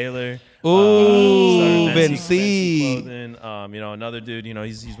DJ Taylor. Ooh, Fancy clothing. Another dude.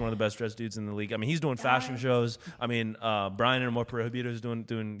 He's one of the best dressed dudes in the league. I mean, he's doing fashion shows. I mean, Brian and Amor Prohibido is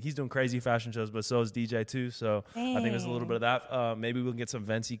doing crazy fashion shows, but so is DJ too. So I think there's a little bit of that. Maybe we'll get some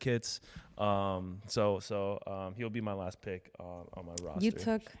Vency kits. So he'll be my last pick on my roster. You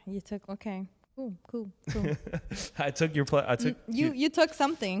took. Okay. Cool. I took your play. You took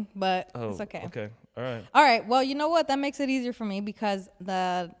something, but it's okay. Okay. All right. Well, you know what? That makes it easier for me because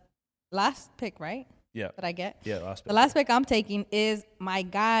the last pick, right? Yeah. That I get. Yeah. Last pick. The last pick I'm taking is my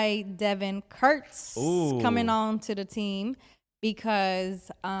guy Devin Kurtz coming on to the team because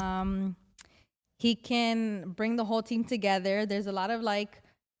he can bring the whole team together. There's a lot of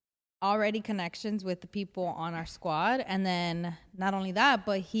already connections with the people on our squad, and then not only that,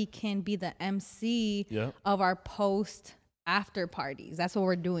 but he can be the MC of our post after parties. That's what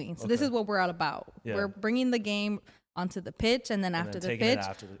we're doing. So this is what we're all about. We're bringing the game onto the pitch, and then after the pitch,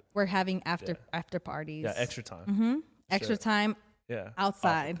 we're having after parties. Yeah, extra time. Mm-hmm. Extra time. Yeah.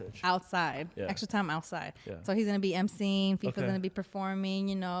 Outside. Yeah. Extra time outside. Yeah. So he's gonna be MCing. FIFA's gonna be performing.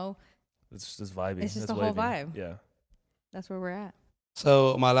 It's just vibing. It's just a whole vibe. Yeah. That's where we're at.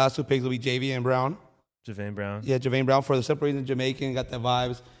 So my last 2 picks will be JV Brown. Javane Brown. Yeah, Javane Brown for the simple reason Jamaican, got the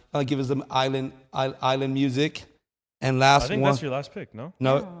vibes. Gonna give us some island music. And last one. I think that's your last pick, no?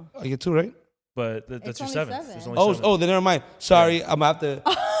 No, I get 2, right? But that's your 7th. There's only Oh, 7. then never mind. Sorry, I'm gonna have to. Shit.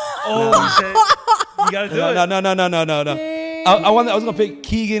 You gotta do it. No. I was gonna pick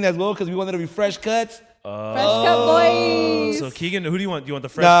Keegan as well because we wanted to be fresh cuts. Fresh cut boys. So Keegan, who do you want? Do you want the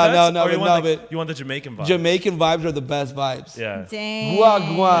fresh cuts? No, or but you want the Jamaican vibes? Jamaican vibes are the best vibes. Yeah. Dang.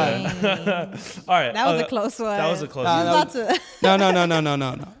 Guan. All right. That was a close one. That was a close one.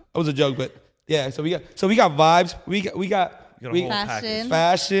 No. It was a joke, but yeah. So we got vibes. We got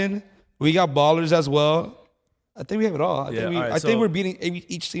fashion. We got ballers as well. I think we have it all. I think we're beating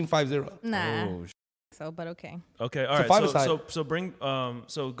each team 5-0. Nah. But okay. Okay. All right. So bring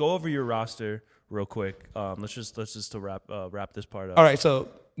so go over your roster real quick. Let's just to wrap this part up. All right. So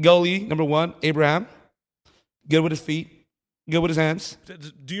goalie number 1, Abraham. Good with his feet. Good with his hands.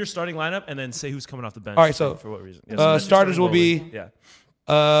 Do your starting lineup and then say who's coming off the bench. All right. So for what reason? Yeah, starters will be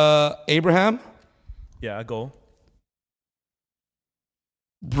Abraham. Yeah, a goal.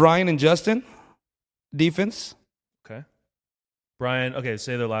 Brian and Justin. Defense. Okay. Brian. Okay.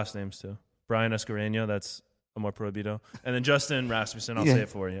 Say their last names too. Brian Escareno. That's Amor Prohibido. And then Justin Rasmussen. I'll say it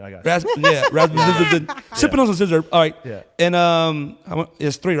for you. I got you. Rasmussen. Sipping on some scissor. All right. Yeah. And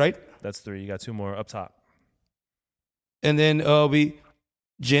it's 3, right? That's 3. You got 2 more up top. And then it'll be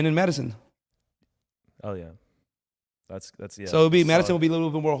Jen and Madison. Oh yeah. That's yeah. So it'll be Madison will be a little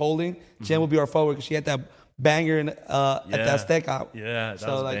bit more holding. Jen will be our forward because she had that banger at that stack out. Yeah, that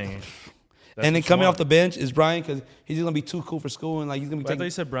was banging. And then coming off the bench is Brian because he's gonna be too cool for school and he's gonna be. I thought you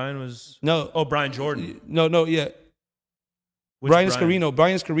said Brian was. No. Oh, Brian Jordan. No, yeah. Brian Escareno.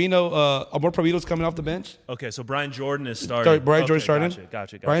 Amor Prohibido's coming off the bench. Okay, so Brian Jordan is starting. Brian Jordan starting.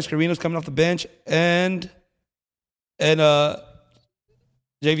 Gotcha. Brian Escareno's coming off the bench and JV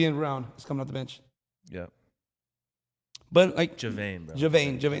Brown is coming off the bench. Yeah. But Javane, bro.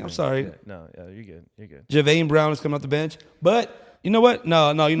 Javane. I'm sorry. Yeah, no, you're good. Javane Brown is coming off the bench. But you know what?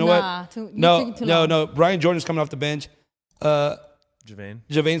 No, you know what? No. Brian Jordan's coming off the bench.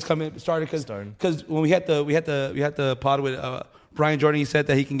 Javane's started because when we had the pod with Brian Jordan, he said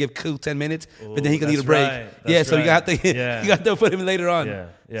that he can give Cool 10 minutes, but then he can need a break. So you got to put him later on.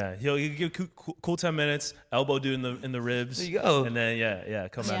 Yeah. He'll give Cool 10 minutes, elbow dude in the ribs. There you go. And then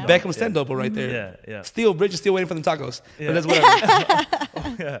come back. Beckham stand up right there. Yeah. Bridget still waiting for the tacos. But that's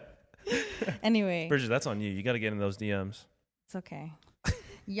whatever. Anyway, Bridget, that's on you. You got to get in those DMs. It's okay.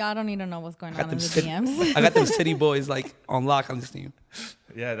 Y'all don't need to know what's going on in the City, DMs. I got them city boys like on lock on this team.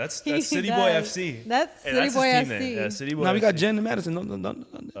 Yeah, that's He City Boy does. FC. That's Hey, City his Boy team FC. name. Yeah, City Boy. Now we got FC. Jen and Madison. No.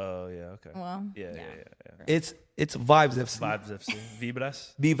 Oh yeah, okay. Well, Yeah. It's Vibes FC. Vibes FC.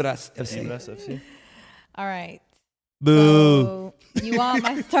 Vibras. Vibras FC. Vibras FC. all right. Boo. So you want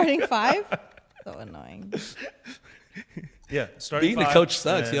my starting five? So annoying. Yeah, starting Being the five, coach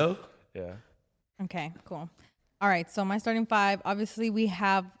sucks, and- yo. Yeah. Okay, cool. All right, so my starting five, obviously we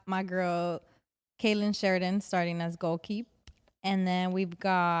have my girl Kaylin Sheridan starting as goalkeeper. And then we've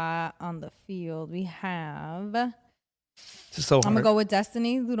got on the field, we have, It's so hard. I'm going to go with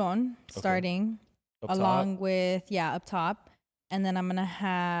Destiny Luron starting Up along top. with, up top. And then I'm going to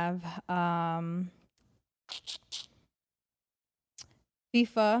have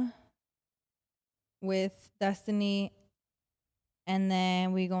FIFA with Destiny. And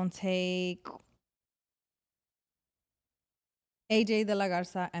then we're going to take AJ De La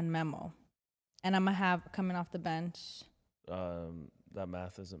Garza and Memo. And I'm going to have coming off the bench. That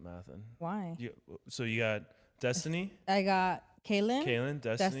math isn't mathing. Why? So you got Destiny, I got Kaylin,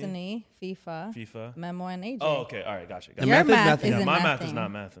 Destiny, FIFA, FIFA. Memo, and AJ. Oh, okay. All right. Gotcha. The Your math is math nothing. Yeah, isn't my mathing. math is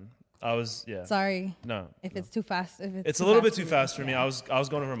not mathing. I was, Sorry No. if no. it's too fast. If It's too a little bit fast too fast for me. I was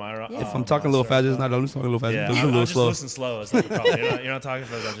going over my. If I'm talking a little fast, it's not. I'm just talking a little fast. Yeah, It's a I'm little just slow. listening slow. It's not the problem. You're not talking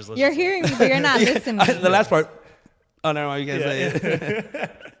fast. I just listen. You're slow. hearing me, but you're not listening. The last part. Oh, never mind. You can't say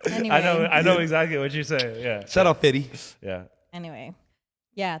it. Anyway, I know exactly what you're saying. Yeah. Shut up, Fitty. Yeah. Anyway,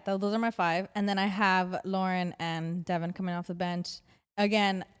 those are my five, and then I have Lauren and Devin coming off the bench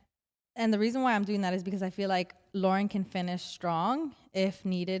again. And the reason why I'm doing that is because I feel like Lauren can finish strong if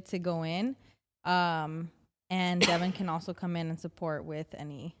needed to go in, and Devin can also come in and support with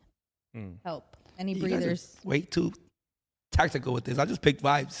any help, any You guys are breathers. way too tactical with this. I just picked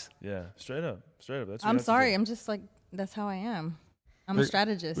Vibes. Yeah. Straight up. That's what you I'm have to sorry. do. I'm just like, that's how I am. I'm a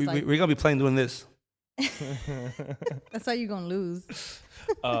strategist. We're Like, going to be playing doing this. that's how you're going to lose.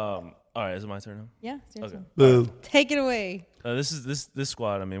 All right. Is it my turn now? Yeah. Seriously. Okay. Boo. Take it away. This is this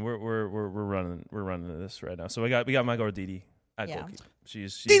squad. I mean, we're running this right now. So we got my girl Didi at Yeah. goalkeeper.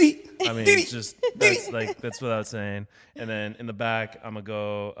 She's Didi. I mean, Didi. it's just that's without saying. And then in the back, I'm gonna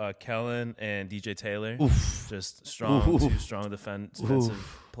go Kellen and DJ Taylor. Just strong, two strong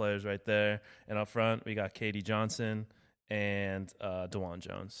defensive players right there. And up front, we got Katie Johnson and DeJuan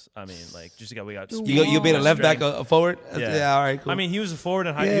Jones. I mean, like we got. You made a left back, a forward? Yeah. All right, cool. I mean, he was a forward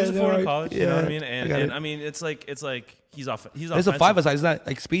in high. Yeah, He was a forward in right. college. You know what I Yeah, mean? I got And it. I mean, it's like he's off. He's it's a offensive. five-a-side. It's not,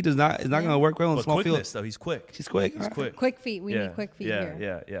 like, speed is not going to work well on a But small quickness, field. though, he's quick. He's quick. He's quick. Quick feet. We need quick feet yeah,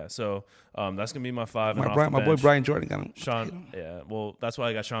 here. Yeah. So that's gonna be my five. And My boy Brian Jordan got him. Sean. Yeah. Well, that's why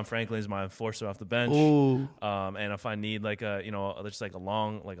I got Sean Franklin as my enforcer off the bench. Ooh. And if I need like just like a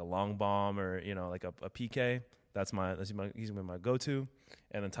long bomb or like a PK, he's gonna be my go-to.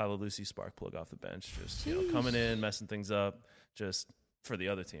 And then Tyler Lucy spark plug off the bench, just coming in, messing things up, just for the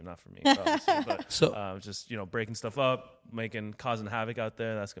other team, not for me. Obviously. But So- just breaking stuff up, causing havoc out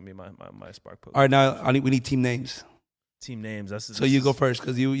there. That's gonna be my spark plug. All right, now we need team names. Team names. So you go first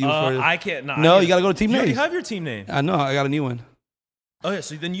because you first. I can't. No, you got to go to team You already names. have your team name. I know. I got a new one. Oh yeah,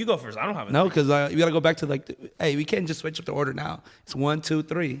 so then you go first. I don't have it. No, because you got to go back to hey, we can't just switch up the order now. It's 1, 2,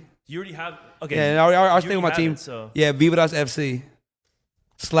 3. You already have. Okay. Yeah, and I'll you stay with my already team. have it, so. Yeah, Vibras FC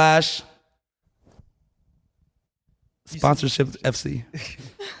 / sponsorship FC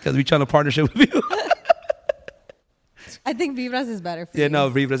because we trying to partnership with you. I think Vibras is better for you. Yeah, no,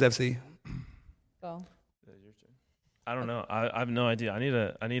 Vibras FC. Go. I don't know. I have no idea.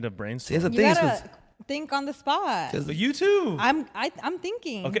 I need a brainstorm. Here's the You thing. gotta think on the spot. But you too. I'm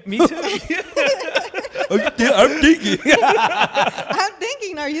thinking. Okay, me too. I'm thinking. I'm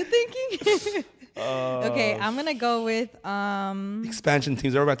thinking. Are you thinking? Okay, I'm gonna go with Expansion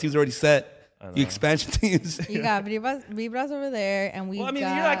teams. Our teams already set. You expansion teams. you got Vibras over there, and we Well, I mean,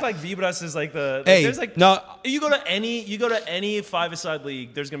 got. you act like Vibras is like the. Hey, there's like no. You go to any five-a-side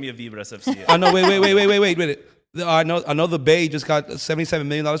league. There's gonna be a Vibras FC. Oh no! Wait a minute. I know the Bay just got $77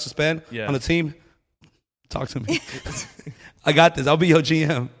 million to spend on the team. Talk to me. I got this. I'll be your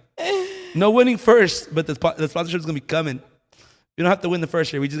GM. No winning first, but the sponsorship is gonna be coming. You don't have to win the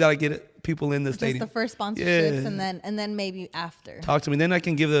first year. We just gotta get people in the just stadium. the first sponsorships, Yeah. and then maybe after. Talk to me. Then I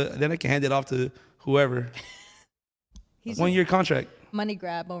can hand it off to whoever. He's 1 year contract. money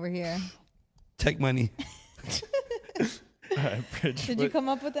grab over here. Tech money. All right, Bridge. Did you come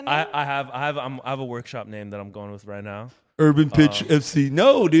up with a name? I have a workshop name that I'm going with right now, Urban Pitch FC.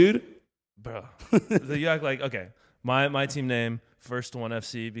 No, dude. bro. So you act like okay. My team name First One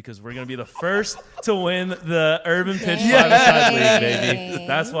FC, because we're gonna be the first to win the Urban Pitch 5-a-side league, baby.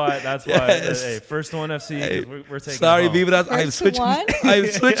 That's why. Yes. Hey, First One FC. Hey, we're taking. sorry, it home. Vibras. I'm First switching. one? I'm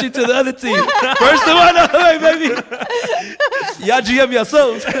switching to the other team. First one, away, baby. Y'all GM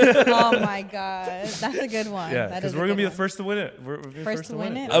yourselves. Oh my god, that's a good one. Yeah, That because is a we're gonna good be one. the first to win it. We're First to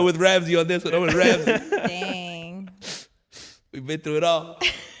win it? I'm with Ramsey on this one. I'm with Ramsey. Dang. We've been through it all.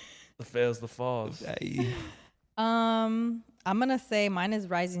 The fails, the falls. Hey. I'm gonna say mine is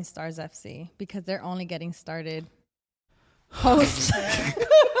Rising Stars FC because they're only getting started. Post.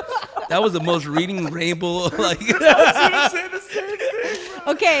 That was the most reading rainbow, like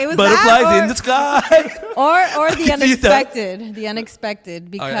Okay, it was butterflies that in the sky. or see the that. unexpected. The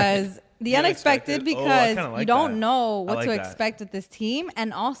unexpected All right. because the unexpected unexpected. Oh, I because kinda like you don't that. know I what like to that. expect with this team,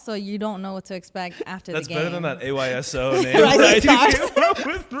 and also you don't know what to expect after That's the game. better than that AYSO name. Rising that you Stars. came up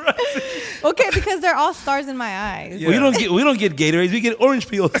with, Rising. Okay, because they're all stars in my eyes. Yeah. We don't get Gatorades. We get orange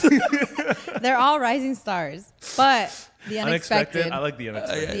peels. They're all rising stars, but the unexpected. I like the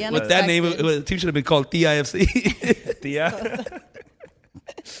unexpected. The With that name, unexpected. the team should have been called TIFC. Yeah.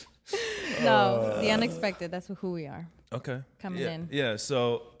 No, the unexpected. That's who we are. Okay. Coming yeah. in. Yeah.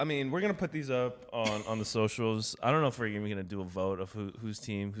 So I mean, we're gonna put these up on the socials. I don't know if we're even gonna do a vote of whose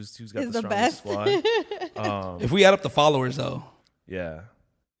team who's got Is the the strongest best. squad. If we add up the followers, though, Yeah.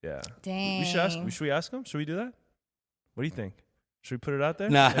 Yeah. Dang. We should ask. Should we ask them? Should we do that? What do you think? Should we put it out there?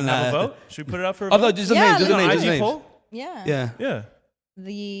 Nah, and have a nah. vote? Should we put it out for a oh vote? no, just the Yeah, names, just the let's names, IG just the names. poll? Yeah. Yeah, Yeah.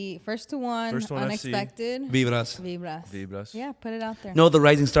 The first to one, First one FC. unexpected. Vibras. Vibras. Vibras. Yeah, put it out there. No, the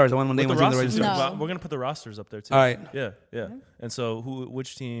Rising Stars. I want to Put name the one team. The rosters. Rising No. Stars. We're gonna put the rosters up there too. All right. Yeah. Yeah. And so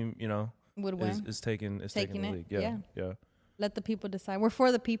which team Would win. is taking the Taking it, league? Yeah. Yeah. Let the people decide. We're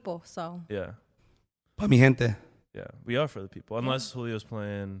for the people, so. Yeah. Pa mi gente. Yeah. We are for the people, unless Julio's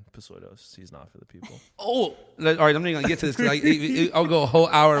playing Pasoitos. He's not for the people. Oh, all right. I'm not even gonna get to this because I'll go a whole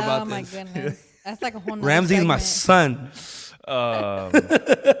hour about Oh my this. goodness, that's like a whole. nother Ramsey's my segment. son. Yeah,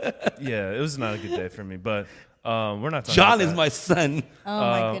 it was not a good day for me, but we're not talking John about is that. my son. Oh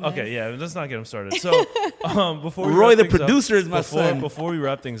my goodness. Okay, yeah, let's not get him started. So, before we Roy, wrap the things up- producer, is my son. Before we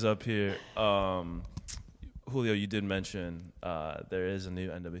wrap things up here, Julio, you did mention there is a new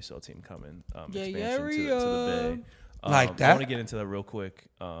NWSL team coming. Expansion to the Bay. Like I that? want to get into that real quick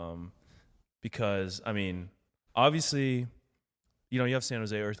because I mean, obviously, you know, you have San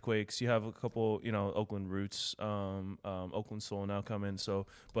Jose Earthquakes, you have a couple, you know, Oakland Roots, Oakland Soul now coming. So,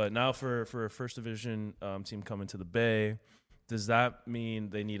 but now for a first division team coming to the Bay, does that mean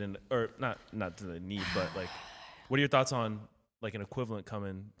they need not do they need, but like, what are your thoughts on like an equivalent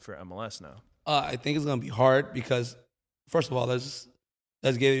coming for MLS now? I think it's gonna be hard because, first of all, let's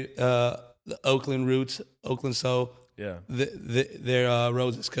get the Oakland Roots, Oakland Soul, Yeah. their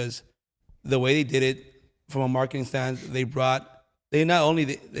roses, because the way they did it from a marketing stance, they not only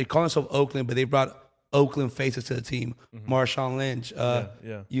they call themselves Oakland, but they brought Oakland faces to the team. Marshawn Lynch,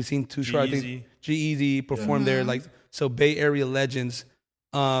 Yeah. you've seen Too Short, I think G-Eazy. G-Eazy perform there, like so Bay Area legends.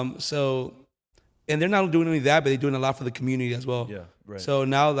 So, and they're not doing only that, but they're doing a lot for the community as well. Yeah, right. So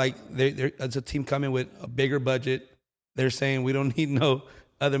now, like, it's a team coming with a bigger budget. They're saying we don't need no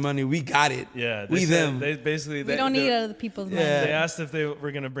other money. We got it. Yeah, we them. They basically We don't need other people's money. Yeah. They asked if they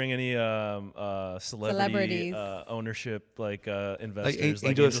were going to bring any celebrity Celebrities. Ownership, like investors, like Angel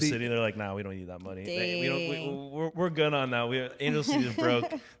Angel City. City. They're like, nah, we don't need that money. We're good on that. Angel City is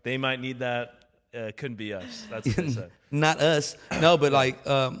broke. They might need that. Couldn't be us. That's what they said. Not us. No, but like,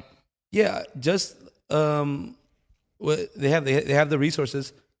 yeah, just they have the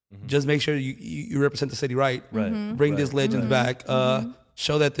resources. Just make sure you represent the city right. Right. Bring these legends back.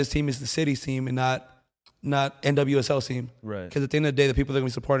 Show that this team is the city's team and not NWSL team. Right. Because at the end of the day, the people that are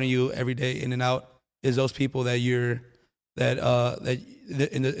going to be supporting you every day in and out is those people that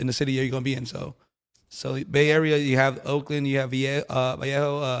in the city you're going to be in. So Bay Area, you have Oakland, you have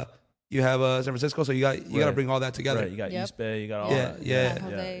Vallejo, you have San Francisco. So you got to bring all that together. Right. You got Yep. East Bay. You got all Yeah, that.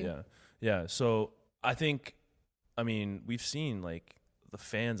 yeah. Yeah. So I think, I mean, we've seen like the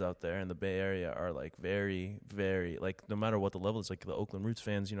fans out there in the Bay Area are like very, very like no matter what the level is. Like the Oakland Roots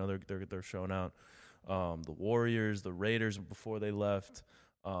fans, you know, they're showing out. The Warriors, the Raiders before they left,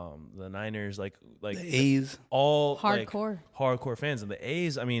 the Niners, like The A's. all Hardcore. like, hardcore fans. And the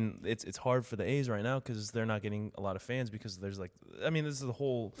A's, I mean, it's hard for the A's right now because they're not getting a lot of fans because there's like, I mean, this is the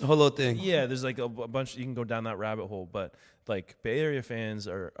whole little thing. Yeah, there's like a bunch. You can go down that rabbit hole, but like Bay Area fans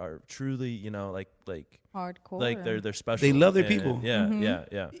are truly, you know, like Hardcore. like they're special. They love their And- people.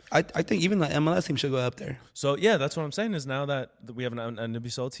 Yeah. I think even the MLS team should go up there. So yeah, that's what I'm saying is now that we have an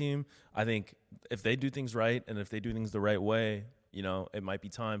NWSL team, I think if they do things right and if they do things the right way, it might be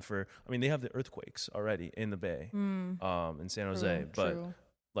time for. I mean, they have the earthquakes already in the Bay, in San Jose, but. True.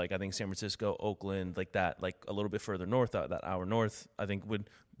 Like I think San Francisco, Oakland, like that, like a little bit further north, that hour north, I think would,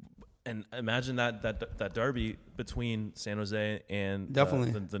 and imagine that derby between San Jose and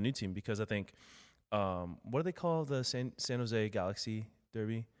Definitely the new team, because I think, what do they call the San Jose Galaxy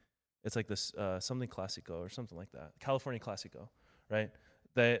derby? It's like this something Classico or something like that, California Classico, right?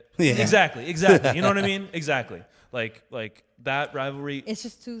 Exactly. You know what I mean? Exactly. Like that rivalry. It's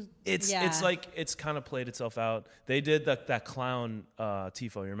just too. It's like it's kind of played itself out. They did that clown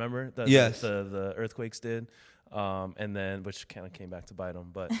tifo. You remember? Yes. The earthquakes did, and then which kind of came back to bite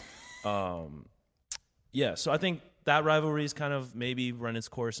them. But yeah. So I think that rivalry is kind of maybe run its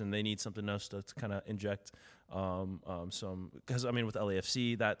course, and they need something else to kind of inject some, because I mean with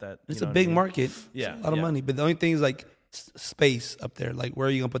LAFC that it's a big market. Yeah, it's a lot of money. But the only thing is like space up there. Like where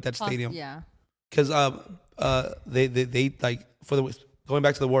are you gonna put that stadium? Yeah. Because they like going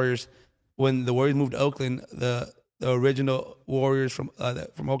back to the Warriors, when the Warriors moved to Oakland, the original Warriors from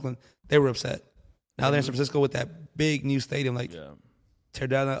Oakland, they were upset. Now they're in San Francisco with that big new stadium. Like tear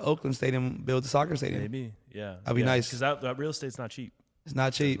down that Oakland stadium, build a soccer stadium. Maybe, yeah, that'd be nice. Because that real estate's not cheap. It's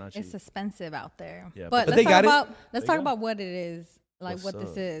not cheap. It's expensive out there. Yeah, but they got it. Let's talk about what it is. Like what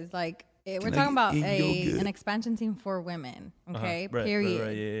this is. Like we're talking about an expansion team for women. Okay. Right, Period.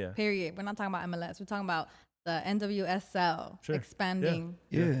 Right, yeah. Period. We're not talking about MLS. We're talking about the NWSL expanding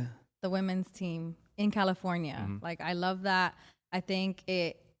the women's team in California. Like I love that. I think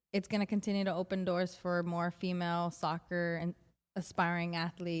it's going to continue to open doors for more female soccer and aspiring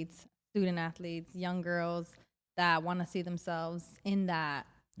athletes, student athletes, young girls that want to see themselves in that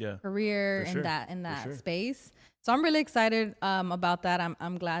career, in that space. So I'm really excited about that.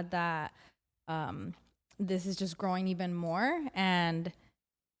 I'm glad that this is just growing even more. And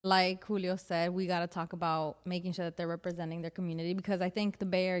like Julio said, we got to talk about making sure that they're representing their community, because I think the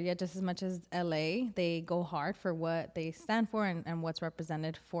Bay Area, just as much as LA, they go hard for what they stand for and what's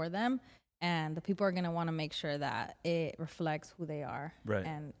represented for them. And the people are going to want to make sure that it reflects who they are. Right.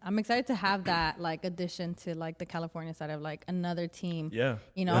 And I'm excited to have that like addition to like the California side of like another team. Yeah.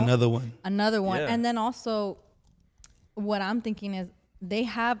 You know, another one. Yeah. And then also what I'm thinking is they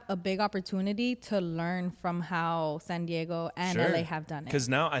have a big opportunity to learn from how San Diego and LA have done it. Because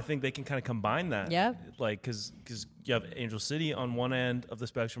now I think they can kind of combine that. Yeah. Like, because you have Angel City on one end of the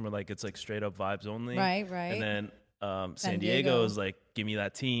spectrum where like it's like straight up vibes only. Right. And then San Diego is like, give me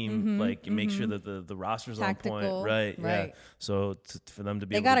that team, like make sure that the roster's tactical, on point, right? Yeah. So for them to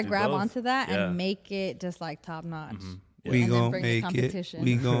be, they able to grab both, onto that and make it just like top notch. Yeah. We And gonna bring make the it.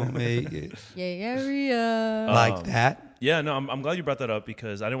 We gonna make it. Yeah. Like that. Yeah, no, I'm glad you brought that up,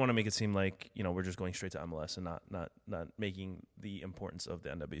 because I didn't want to make it seem like we're just going straight to MLS and not making the importance of the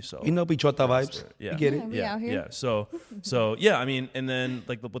NWSL. We know Bichota vibes. Yeah, We get it. We out here. Yeah. So yeah, I mean, and then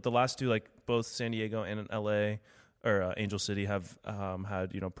like with the last two, like both San Diego and LA or Angel City have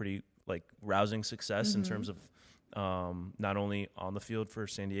had pretty like rousing success in terms of not only on the field for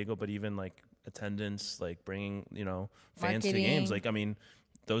San Diego, but even like attendance, like bringing fans to games. Like I mean,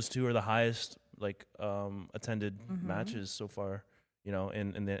 those two are the highest like attended matches so far,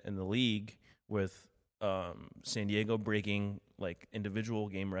 in the league, with San Diego breaking like individual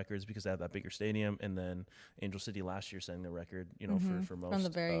game records because they have that bigger stadium, and then Angel City last year setting the record, for most from the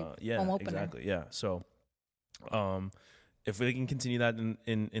very home opener. Exactly, yeah. So if we can continue that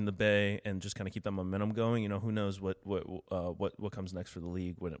in the Bay and just kind of keep that momentum going, who knows what comes next for the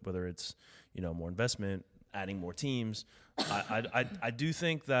league, whether it's more investment, adding more teams. I do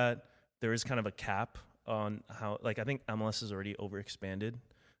think that there is kind of a cap on how, like, I think MLS is already overexpanded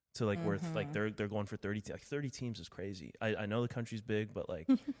to like worth like they're going for 30 teams is crazy. I know the country's big, but like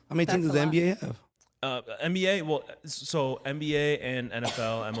how many teams does the NBA have? NBA, well, so NBA and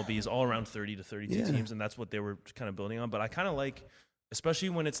NFL, MLB is all around 30 to 32 teams, and that's what they were kind of building on. But I kind of like, especially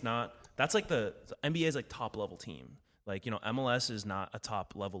when it's not, that's like the NBA is like top level team. Like, MLS is not a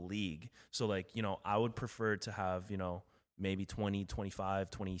top level league. So like, I would prefer to have, maybe 20, 25,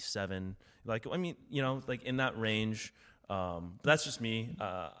 27. Like, I mean, like in that range. That's just me.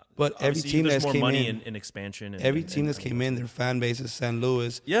 But every team there's that's more came money in, expansion. Every team that's came in, their fan base is San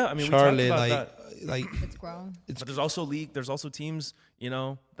Luis. Yeah, I mean, Charlotte, we talked about that. like It's grown. But there's also teams,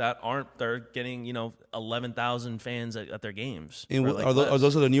 they're getting 11,000 fans at their games. And like are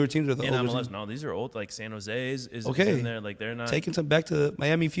those the newer teams or the in older MLS? teams? No, these are old. Like San Jose is okay. in there. Like they're not taking some back to the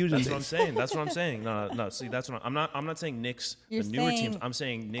Miami Fusion. That's what I'm saying. That's what I'm saying. No. See, that's what I'm not saying Knicks, You're the newer saying teams. I'm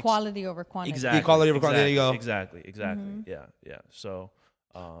saying Knicks quality over quantity. Exactly. Quality over quantity. There you go. Exactly. Yeah. So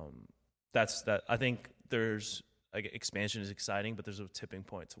that's that. I think there's like expansion is exciting, but there's a tipping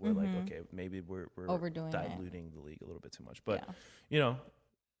point to where like, okay, maybe we're overdoing diluting the league a little bit too much. But you know,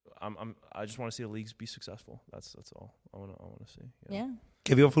 I just want to see the leagues be successful. That's all I want to see. Yeah.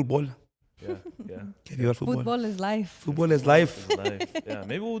 Que viva fútbol. Yeah. Que viva fútbol. Football is life. Football is life. Yeah,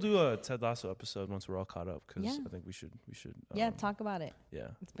 maybe we'll do a Ted Lasso episode once we're all caught up, because I think we should. Talk about it. Yeah,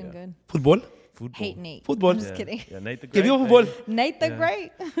 it's been good. Football. Hate Nate. Football. I'm just kidding. Yeah, Nate the Que Great. viva fútbol. Nate the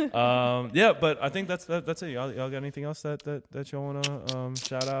Great. Yeah, but I think that's it. Y'all got anything else that y'all want to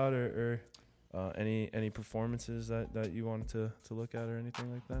shout out or any performances that you wanted to look at or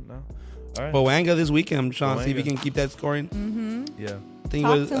anything like that? No. All right. Boanga this weekend. I'm trying to see if he can keep that scoring. Yeah. I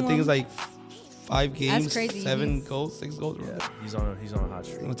think it's like 5 games, 7 goals, 6 goals. Yeah, he's on a hot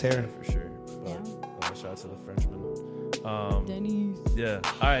streak. On a tear. Yeah, for sure. But, shout out to the Frenchman. Dennis. Yeah.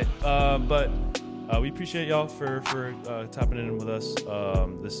 All right. But we appreciate y'all for tapping in with us.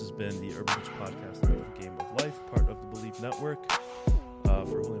 This has been the Urban Beach Podcast, the Game of Life, part of the Believe Network.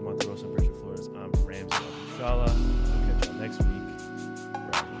 For Julian Monterosa and Bridget Flores, I'm Ramsey Abdushala. We'll catch y'all next week.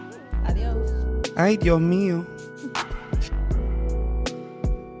 Adios. Ay, Dios mío.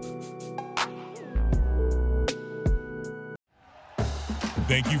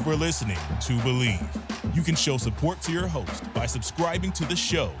 Thank you for listening to Believe. You can show support to your host by subscribing to the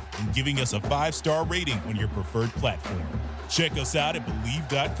show and giving us a 5-star rating on your preferred platform. Check us out at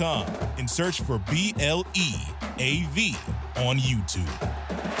Believe.com and search for BLEAV on YouTube.